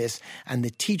cannot put this on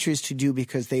the teachers to do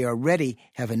because they already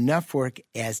have enough work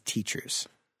as teachers.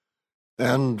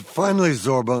 And finally,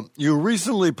 Zorba, you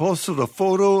recently posted a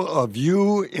photo of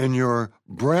you in your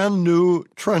brand new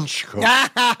trench coat.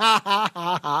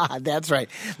 That's right.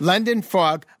 London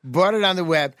Fog, bought it on the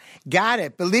web, got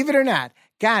it, believe it or not,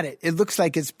 got it. It looks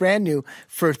like it's brand new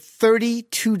for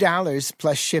 $32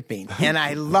 plus shipping. And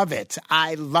I love it.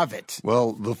 I love it.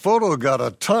 Well, the photo got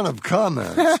a ton of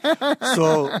comments.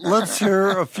 So let's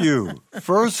hear a few.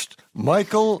 First,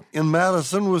 Michael in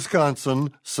Madison,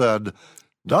 Wisconsin said,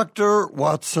 Dr.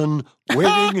 Watson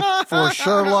waiting for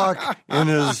Sherlock in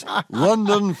his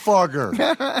London fogger.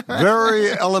 Very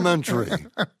elementary.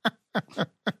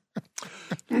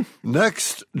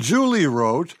 Next, Julie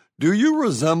wrote, do you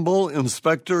resemble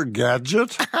Inspector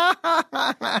Gadget?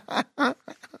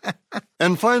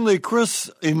 And finally, Chris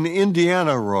in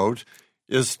Indiana wrote,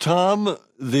 is Tom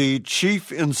the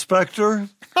chief inspector?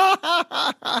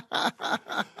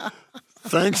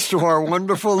 Thanks to our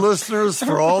wonderful listeners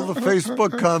for all the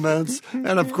Facebook comments.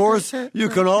 And, of course, you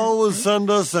can always send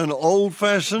us an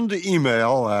old-fashioned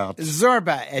email at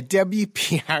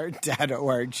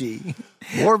zorba@wpr.org.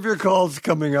 More of your calls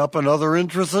coming up, another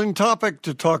interesting topic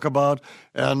to talk about,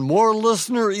 and more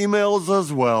listener emails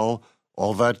as well.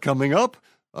 All that coming up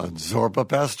on Zorba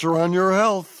Pastor on Your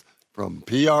Health from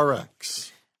PRX.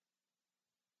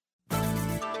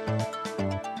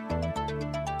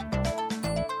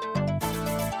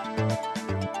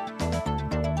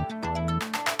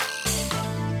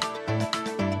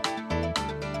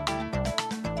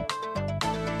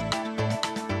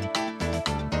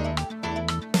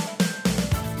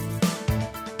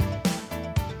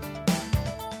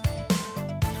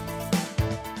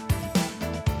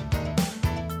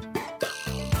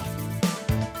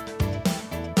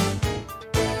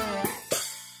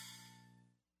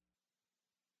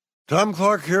 Tom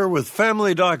Clark here with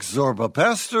Family Doc Zorba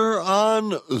Pastor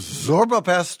on Zorba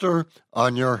Pastor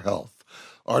on Your Health.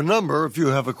 Our number, if you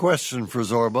have a question for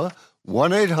Zorba,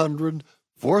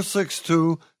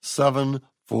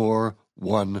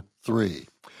 1-800-462-7413.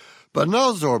 But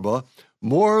now, Zorba,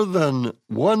 more than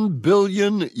 1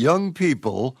 billion young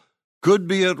people could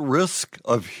be at risk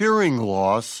of hearing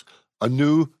loss, a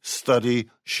new study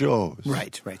shows.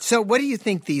 Right. So what do you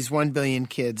think these 1 billion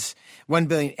kids, 1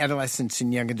 billion adolescents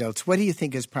and young adults, what do you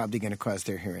think is probably going to cause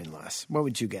their hearing loss? What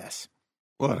would you guess?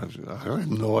 Well, I have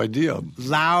no idea.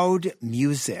 Loud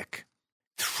music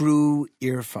through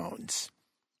earphones.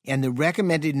 And the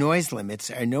recommended noise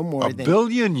limits are no more than... 1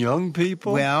 billion young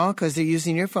people? Well, because they're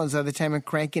using earphones all the time and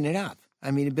cranking it up. I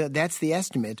mean, that's the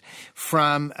estimate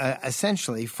from,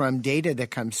 essentially, from data that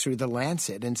comes through the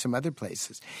Lancet and some other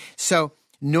places. So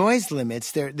noise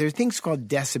limits, there are things called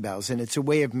decibels, and it's a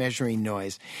way of measuring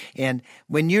noise. And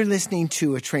when you're listening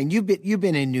to a train, you've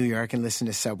been in New York and listened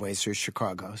to subways or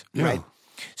Chicago's, right?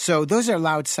 So those are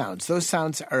loud sounds. Those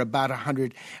sounds are about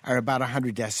 100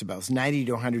 decibels, 90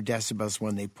 to 100 decibels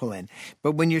when they pull in.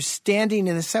 But when you're standing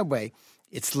in the subway,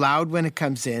 it's loud when it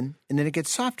comes in, and then it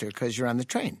gets softer because you're on the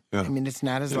train. Yeah. I mean, it's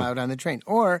not as loud on the train.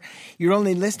 Or you're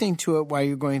only listening to it while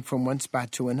you're going from one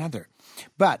spot to another.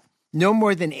 But no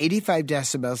more than 85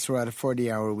 decibels throughout a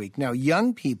 40-hour week. Now,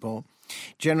 young people,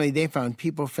 generally they found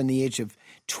people from the age of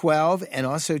 12 and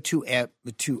also to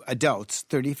adults,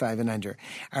 35 and under,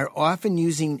 are often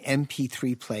using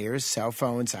MP3 players, cell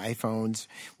phones, iPhones,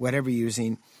 whatever you're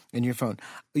using in your phone.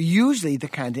 Usually the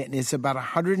content is about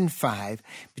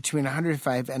between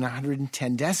 105 and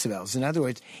 110 decibels. In other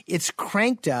words, it's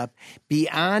cranked up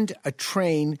beyond a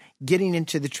train getting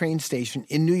into the train station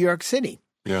in New York City.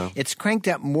 Yeah. It's cranked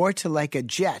up more to like a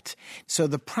jet. So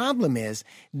the problem is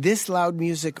this loud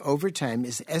music over time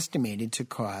is estimated to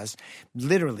cause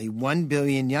literally 1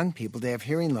 billion young people to have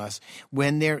hearing loss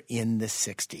when they're in the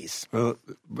 60s. Well,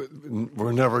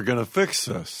 we're never going to fix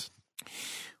this.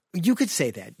 You could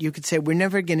say that. You could say we're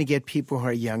never going to get people who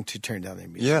are young to turn down their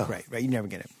music. Yeah. Right. You're never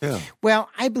going to. Yeah. Well,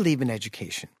 I believe in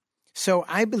education. So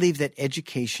I believe that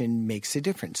education makes a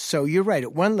difference. So you're right.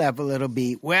 At one level, it'll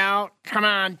be, well, come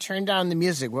on, turn down the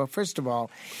music. Well, first of all,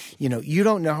 you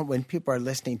don't know when people are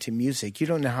listening to music, you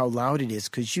don't know how loud it is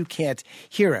because you can't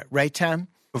hear it. Right, Tom?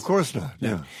 Of course not,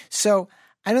 yeah. So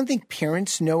I don't think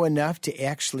parents know enough to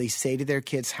actually say to their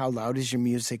kids, how loud is your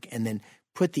music? And then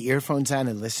put the earphones on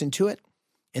and listen to it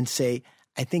and say,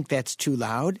 I think that's too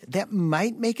loud. That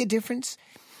might make a difference.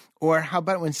 Or how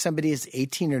about when somebody is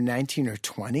 18 or 19 or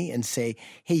 20 and say,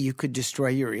 hey, you could destroy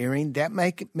your earring? That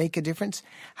might make a difference.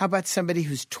 How about somebody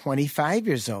who's 25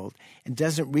 years old and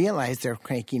doesn't realize they're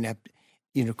cranking it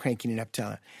up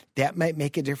to that might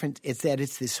make a difference.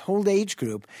 It's this whole age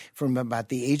group from about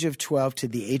the age of 12 to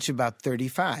the age of about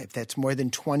 35. That's more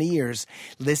than 20 years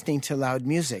listening to loud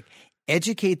music.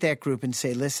 Educate that group and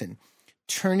say, listen,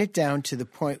 turn it down to the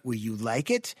point where you like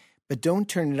it, but don't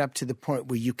turn it up to the point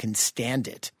where you can stand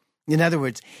it. In other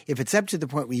words, if it's up to the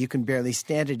point where you can barely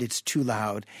stand it, it's too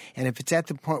loud. And if it's at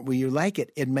the point where you like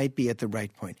it, it might be at the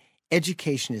right point.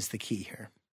 Education is the key here.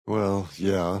 Well,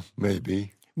 yeah,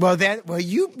 maybe. Well,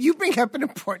 you bring up an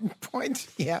important point.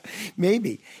 Yeah,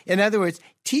 maybe. In other words,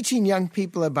 teaching young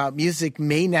people about music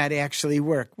may not actually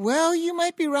work. Well, you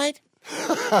might be right.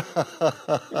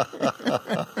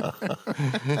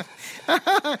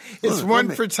 It's one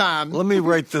for Tom. Let me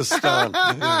write this down.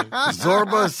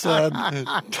 Zorba said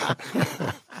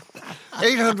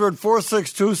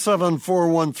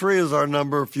 800-462-7413 is our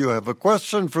number. If you have a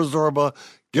question for Zorba,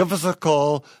 give us a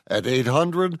call at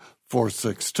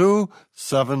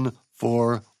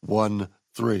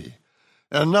 800-462-7413.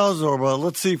 And now, Zorba,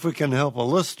 let's see if we can help a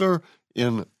listener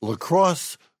in La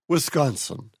Crosse,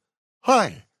 Wisconsin.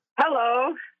 Hi.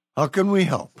 Hello. How can we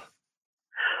help?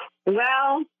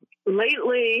 Well,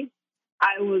 lately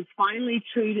I was finally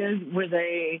treated with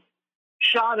a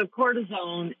shot of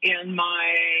cortisone in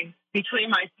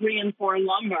between my 3 and 4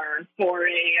 lumbar for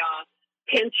a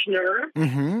pinched nerve,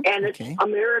 and it's a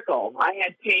miracle. I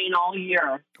had pain all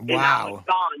year, and now it's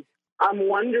gone. I'm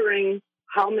wondering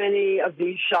how many of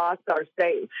these shots are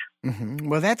safe.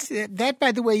 Well, that,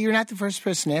 by the way, you're not the first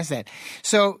person to ask that.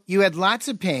 So you had lots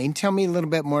of pain. Tell me a little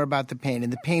bit more about the pain.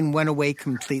 And the pain went away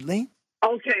completely?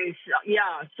 Okay,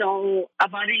 so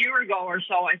about a year ago or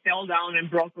so, I fell down and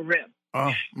broke a rib.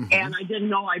 And I didn't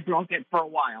know I broke it for a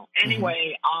while.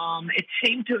 Anyway, it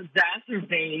seemed to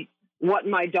exacerbate what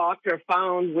my doctor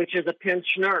found, which is a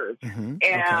pinched nerve.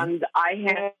 And I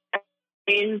had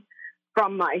pain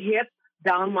from my hip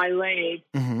down my leg,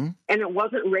 and it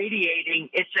wasn't radiating.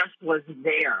 It just was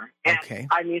there. And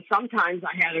I mean, sometimes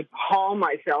I had to haul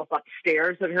myself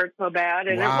upstairs. It hurt so bad,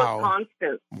 and it was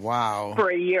constant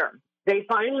for a year. They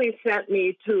finally sent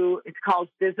me to, it's called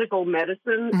physical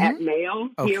medicine at Mayo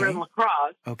here in La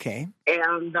Crosse. And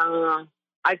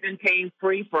I've been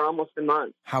pain-free for almost a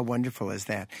month. How wonderful is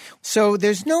that? So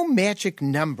there's no magic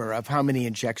number of how many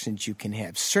injections you can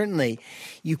have. Certainly,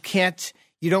 you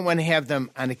don't want to have them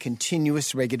on a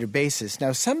continuous, regular basis.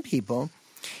 Now, some people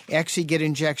actually get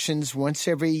injections once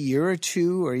every year or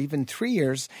 2 or even 3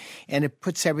 years, and it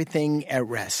puts everything at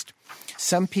rest.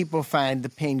 Some people find the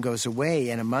pain goes away,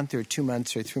 and a month or 2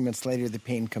 months or 3 months later, the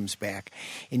pain comes back,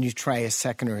 and you try a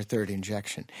second or a third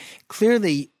injection.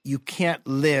 Clearly, you can't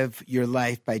live your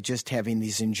life by just having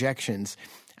these injections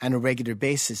on a regular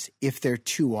basis if they're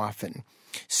too often.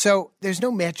 So there's no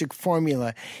magic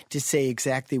formula to say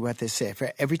exactly what they say.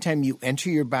 For every time you enter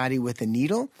your body with a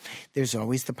needle, there's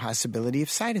always the possibility of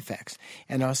side effects.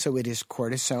 And also it is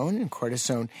cortisone, and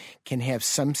cortisone can have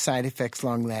some side effects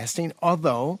long-lasting,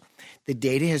 although the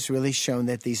data has really shown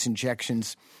that these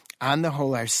injections on the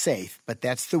whole are safe. But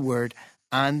that's the word,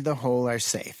 on the whole are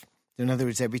safe. In other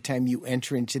words, every time you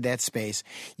enter into that space,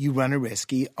 you run a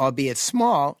risk. Albeit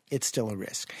small, it's still a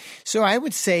risk. So I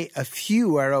would say a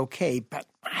few are okay, but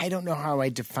I don't know how I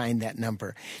define that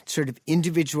number. It's sort of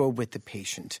individual with the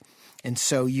patient. And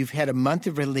so you've had a month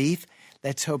of relief.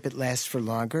 Let's hope it lasts for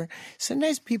longer.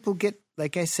 Sometimes people get,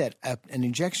 like I said, an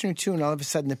injection or 2, and all of a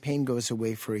sudden the pain goes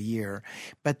away for a year.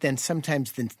 But then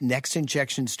sometimes the next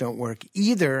injections don't work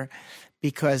either,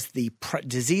 because the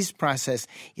disease process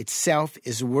itself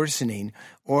is worsening,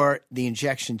 or the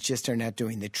injections just are not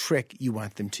doing the trick you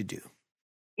want them to do.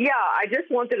 Yeah, I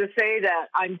just wanted to say that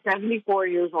I'm 74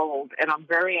 years old, and I'm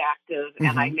very active,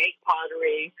 and I make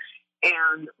pottery,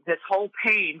 and this whole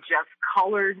pain just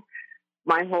colored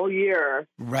my whole year.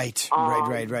 Right.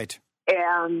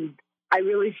 And I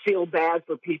really feel bad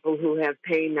for people who have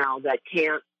pain now that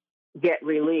can't get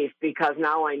relief, because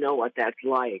now I know what that's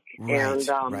like.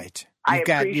 Right. I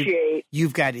appreciate...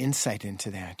 You've got insight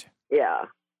into that. Yeah.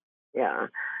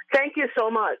 Thank you so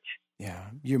much.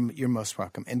 Yeah, you're most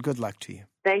welcome, and good luck to you.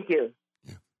 Thank you.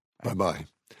 Yeah. Bye-bye.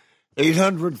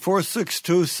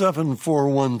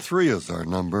 800-462-7413 is our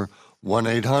number.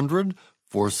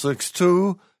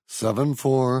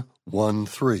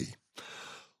 1-800-462-7413.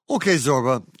 Okay,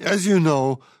 Zorba, as you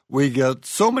know, we get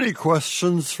so many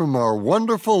questions from our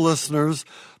wonderful listeners,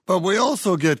 but we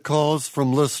also get calls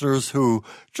from listeners who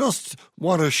just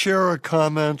want to share a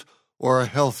comment or a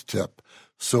health tip.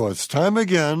 So it's time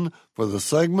again for the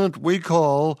segment we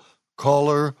call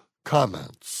Caller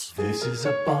Comments. This is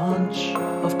a bunch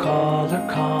of caller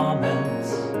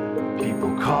comments.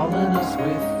 People calling us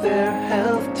with their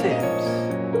health tips.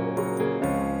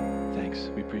 Thanks,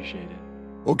 we appreciate it.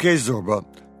 Okay, Zorba.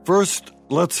 First,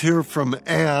 let's hear from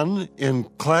Ann in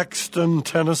Claxton,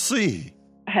 Tennessee.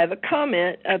 I have a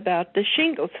comment about the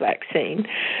shingles vaccine.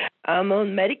 I'm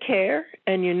on Medicare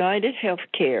and United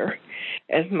Healthcare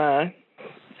as my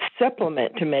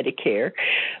supplement to Medicare.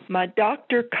 My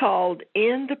doctor called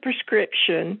in the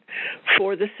prescription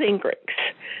for the Singrix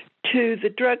to the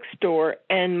drugstore,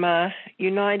 and my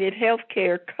United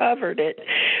Healthcare covered it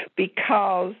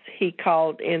because he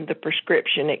called in the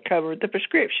prescription. It covered the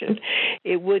prescription.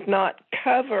 It would not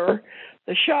cover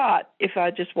the shot if I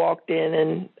just walked in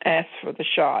and asked for the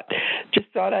shot.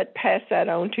 Just thought I'd pass that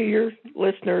on to your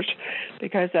listeners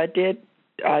because I did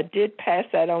pass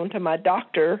that on to my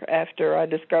doctor after I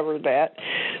discovered that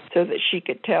so that she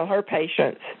could tell her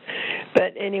patients.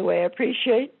 But anyway, I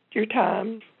appreciate your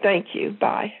time. Thank you.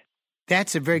 Bye.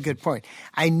 That's a very good point.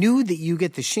 I knew that you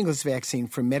get the shingles vaccine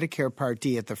from Medicare Part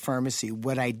D at the pharmacy.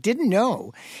 What I didn't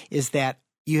know is that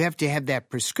you have to have that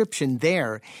prescription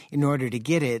there in order to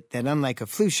get it, that unlike a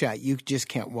flu shot, you just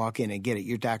can't walk in and get it.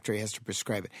 Your doctor has to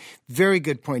prescribe it. Very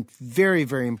good point. Very,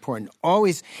 very important.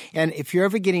 Always, and if you're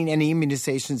ever getting any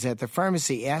immunizations at the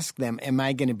pharmacy, ask them, am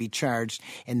I going to be charged?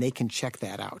 And they can check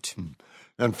that out.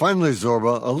 And finally,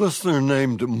 Zorba, a listener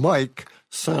named Mike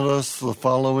sent us the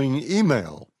following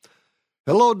email.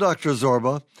 Hello, Dr.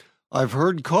 Zorba. I've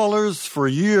heard callers for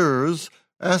years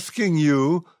asking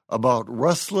you about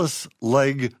restless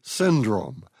leg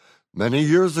syndrome. Many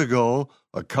years ago,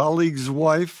 a colleague's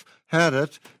wife had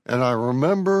it, and I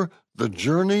remember the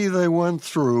journey they went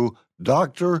through,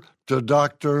 doctor to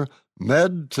doctor,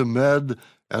 med to med,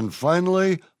 and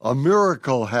finally a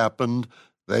miracle happened.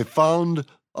 They found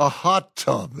a hot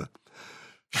tub.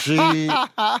 She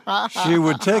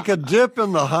would take a dip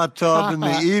in the hot tub in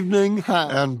the evening,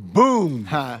 and boom,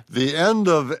 the end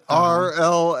of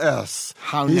RLS.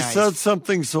 How he nice. said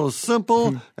something so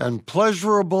simple and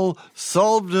pleasurable,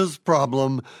 solved his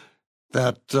problem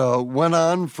that went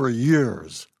on for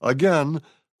years. Again,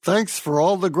 thanks for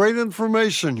all the great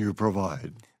information you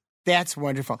provide. That's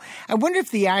wonderful. I wonder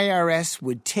if the IRS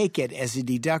would take it as a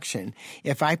deduction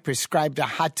if I prescribed a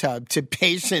hot tub to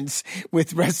patients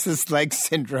with restless leg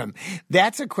syndrome.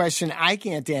 That's a question I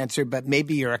can't answer, but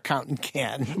maybe your accountant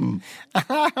can.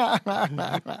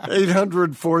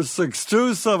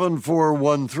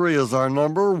 800-462-7413 is our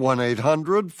number,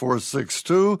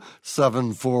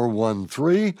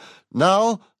 1-800-462-7413.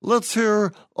 Now, let's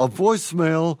hear a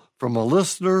voicemail from a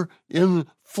listener in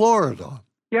Florida.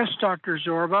 Yes, Dr.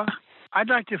 Zorba. I'd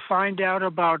like to find out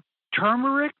about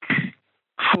turmeric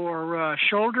for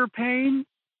shoulder pain.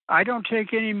 I don't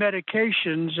take any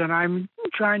medications, and I'm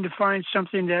trying to find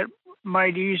something that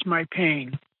might ease my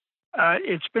pain.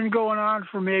 It's been going on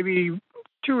for maybe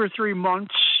 2 or 3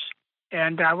 months,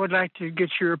 and I would like to get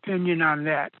your opinion on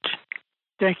that.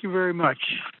 Thank you very much.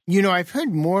 You know, I've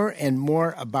heard more and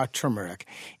more about turmeric,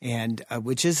 and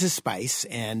which is a spice,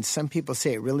 and some people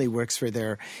say it really works for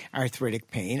their arthritic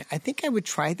pain. I think I would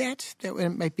try that. That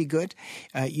might be good.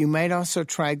 You might also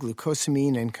try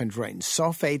glucosamine and chondroitin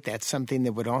sulfate. That's something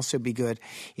that would also be good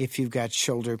if you've got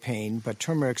shoulder pain. But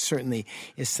turmeric certainly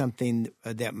is something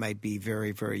that might be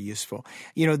very, very useful.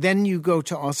 You know, then you go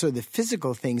to also the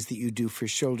physical things that you do for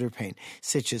shoulder pain,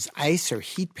 such as ice or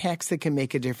heat packs that can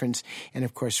make a difference, and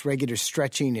of course, regular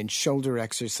stretching and shoulder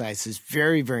exercise is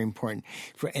very, very important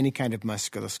for any kind of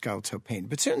musculoskeletal pain.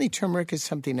 But certainly turmeric is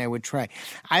something I would try.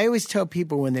 I always tell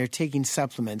people when they're taking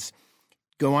supplements,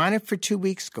 go on it for 2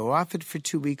 weeks, go off it for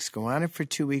 2 weeks, go on it for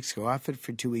 2 weeks, go off it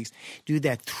for 2 weeks. Do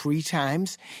that 3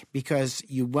 times because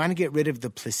you want to get rid of the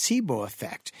placebo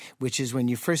effect, which is when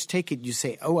you first take it, you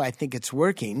say, oh, I think it's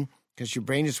working, because your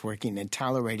brain is working and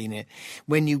tolerating it.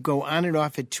 When you go on and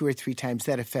off it 2 or 3 times,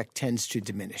 that effect tends to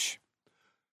diminish.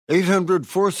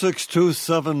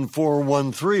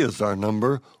 800-462-7413 is our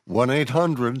number,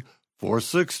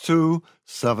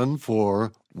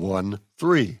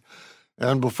 1-800-462-7413.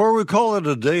 And before we call it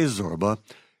a day, Zorba,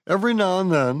 every now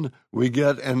and then we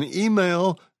get an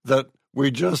email that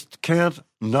we just can't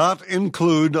not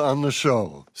include on the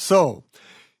show. So,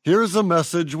 here's a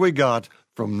message we got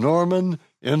from Norman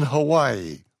in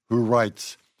Hawaii, who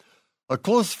writes, "A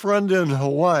close friend in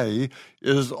Hawaii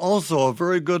is also a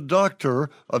very good doctor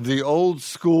of the old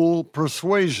school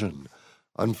persuasion.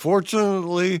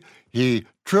 Unfortunately, he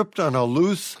tripped on a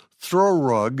loose throw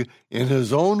rug in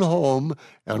his own home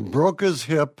and broke his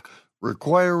hip,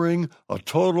 requiring a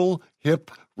total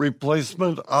hip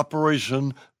replacement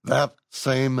operation that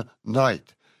same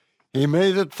night. He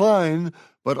made it fine,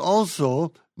 but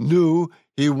also knew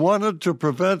he wanted to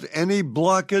prevent any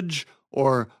blockage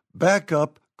or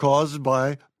backup caused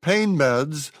by pain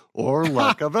meds or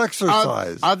lack of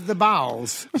exercise. of the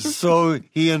bowels. So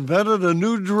he invented a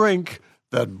new drink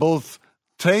that both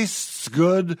tastes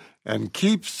good and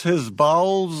keeps his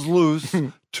bowels loose,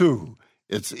 too.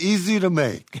 It's easy to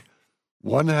make.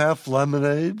 1/2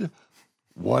 lemonade,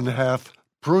 1/2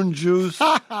 prune juice,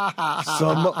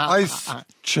 some ice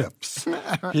chips.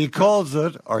 He calls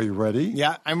it, are you ready?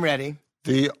 Yeah, I'm ready.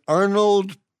 The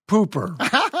Arnold Pooper.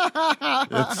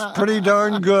 It's pretty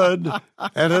darn good,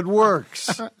 and it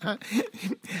works."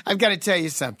 I've got to tell you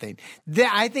something.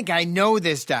 I think I know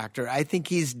this doctor. I think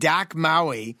he's Doc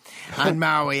Maui on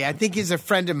Maui. I think he's a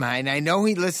friend of mine. I know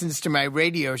he listens to my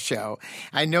radio show.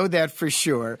 I know that for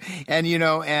sure. And,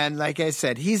 and like I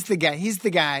said, he's the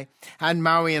guy on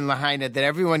Maui and Lahaina that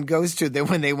everyone goes to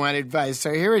when they want advice.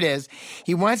 So here it is.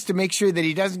 He wants to make sure that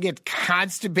he doesn't get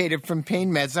constipated from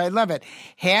pain meds. I love it.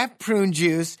 1/2 prune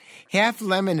juice, 1/2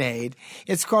 lemonade.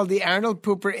 It's called the Arnold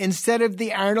Pooper instead of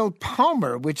the Arnold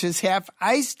Palmer, which is 1/2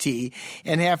 iced tea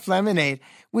and 1/2 lemonade.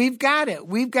 We've got it.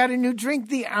 We've got a new drink,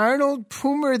 the Arnold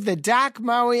Poomer, the Doc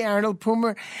Maui Arnold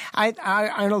Poomer.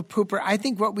 Arnold Pooper. I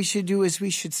think what we should do is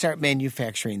we should start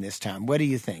manufacturing this, Tom. What do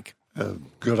you think?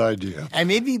 Good idea. And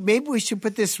maybe we should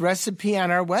put this recipe on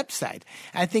our website.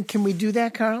 I think, can we do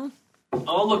that, Carl?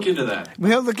 I'll look into that.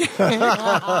 We'll look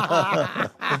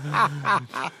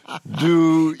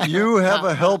Do you have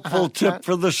a helpful tip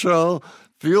for the show?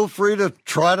 Feel free to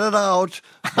trot it out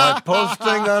by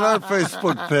posting on our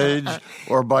Facebook page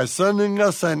or by sending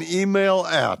us an email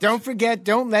at... Don't forget,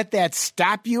 don't let that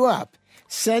stop you up.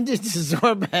 Send it to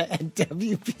Zorba at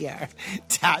WPR.org.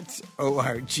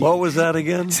 What was that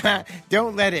again?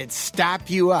 Don't let it stop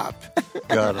you up.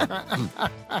 Got it.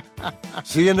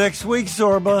 See you next week,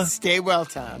 Zorba. Stay well,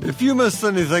 Tom. If you missed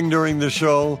anything during the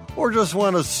show or just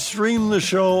want to stream the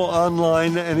show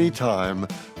online anytime,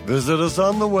 visit us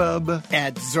on the web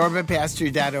at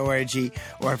zorbapastor.org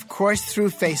or, of course,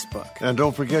 through Facebook. And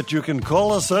don't forget you can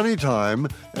call us anytime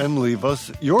and leave us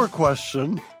your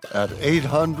question at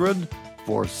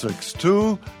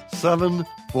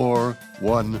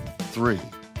 800-462-7413.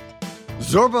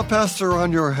 Zorba Pastor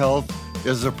on Your Health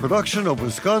is a production of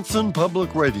Wisconsin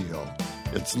Public Radio.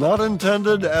 It's not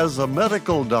intended as a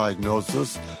medical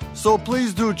diagnosis, so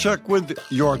please do check with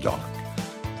your doc.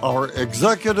 Our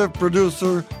executive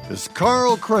producer is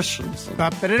Carl Christensen.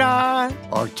 Ba-ba-da-da.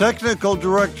 Our technical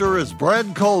director is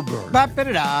Brad Kohlberg.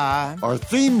 Ba-ba-da-da. Our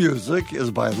theme music is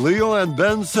by Leo and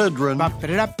Ben Sidran.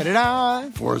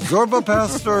 Ba-ba-da-da-ba-da-da. For Zorba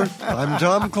Pastor, I'm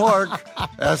Tom Clark,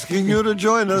 asking you to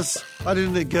join us. I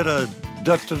didn't get a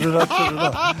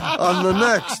da-da-da-da-da-da on the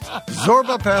next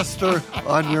Zorba Pastor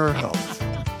on Your Health.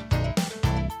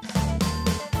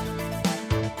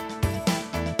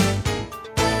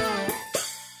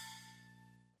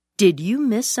 Did you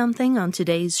miss something on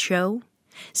today's show?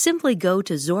 Simply go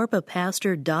to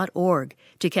zorbapastor.org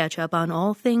to catch up on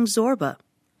all things Zorba.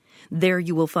 There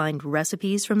you will find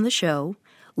recipes from the show,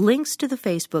 links to the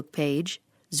Facebook page,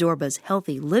 Zorba's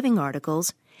Healthy Living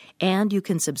articles, and you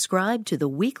can subscribe to the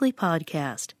weekly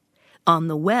podcast. On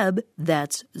the web,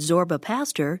 that's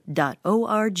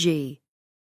zorbapastor.org.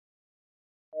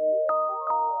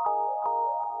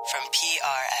 From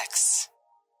PRX.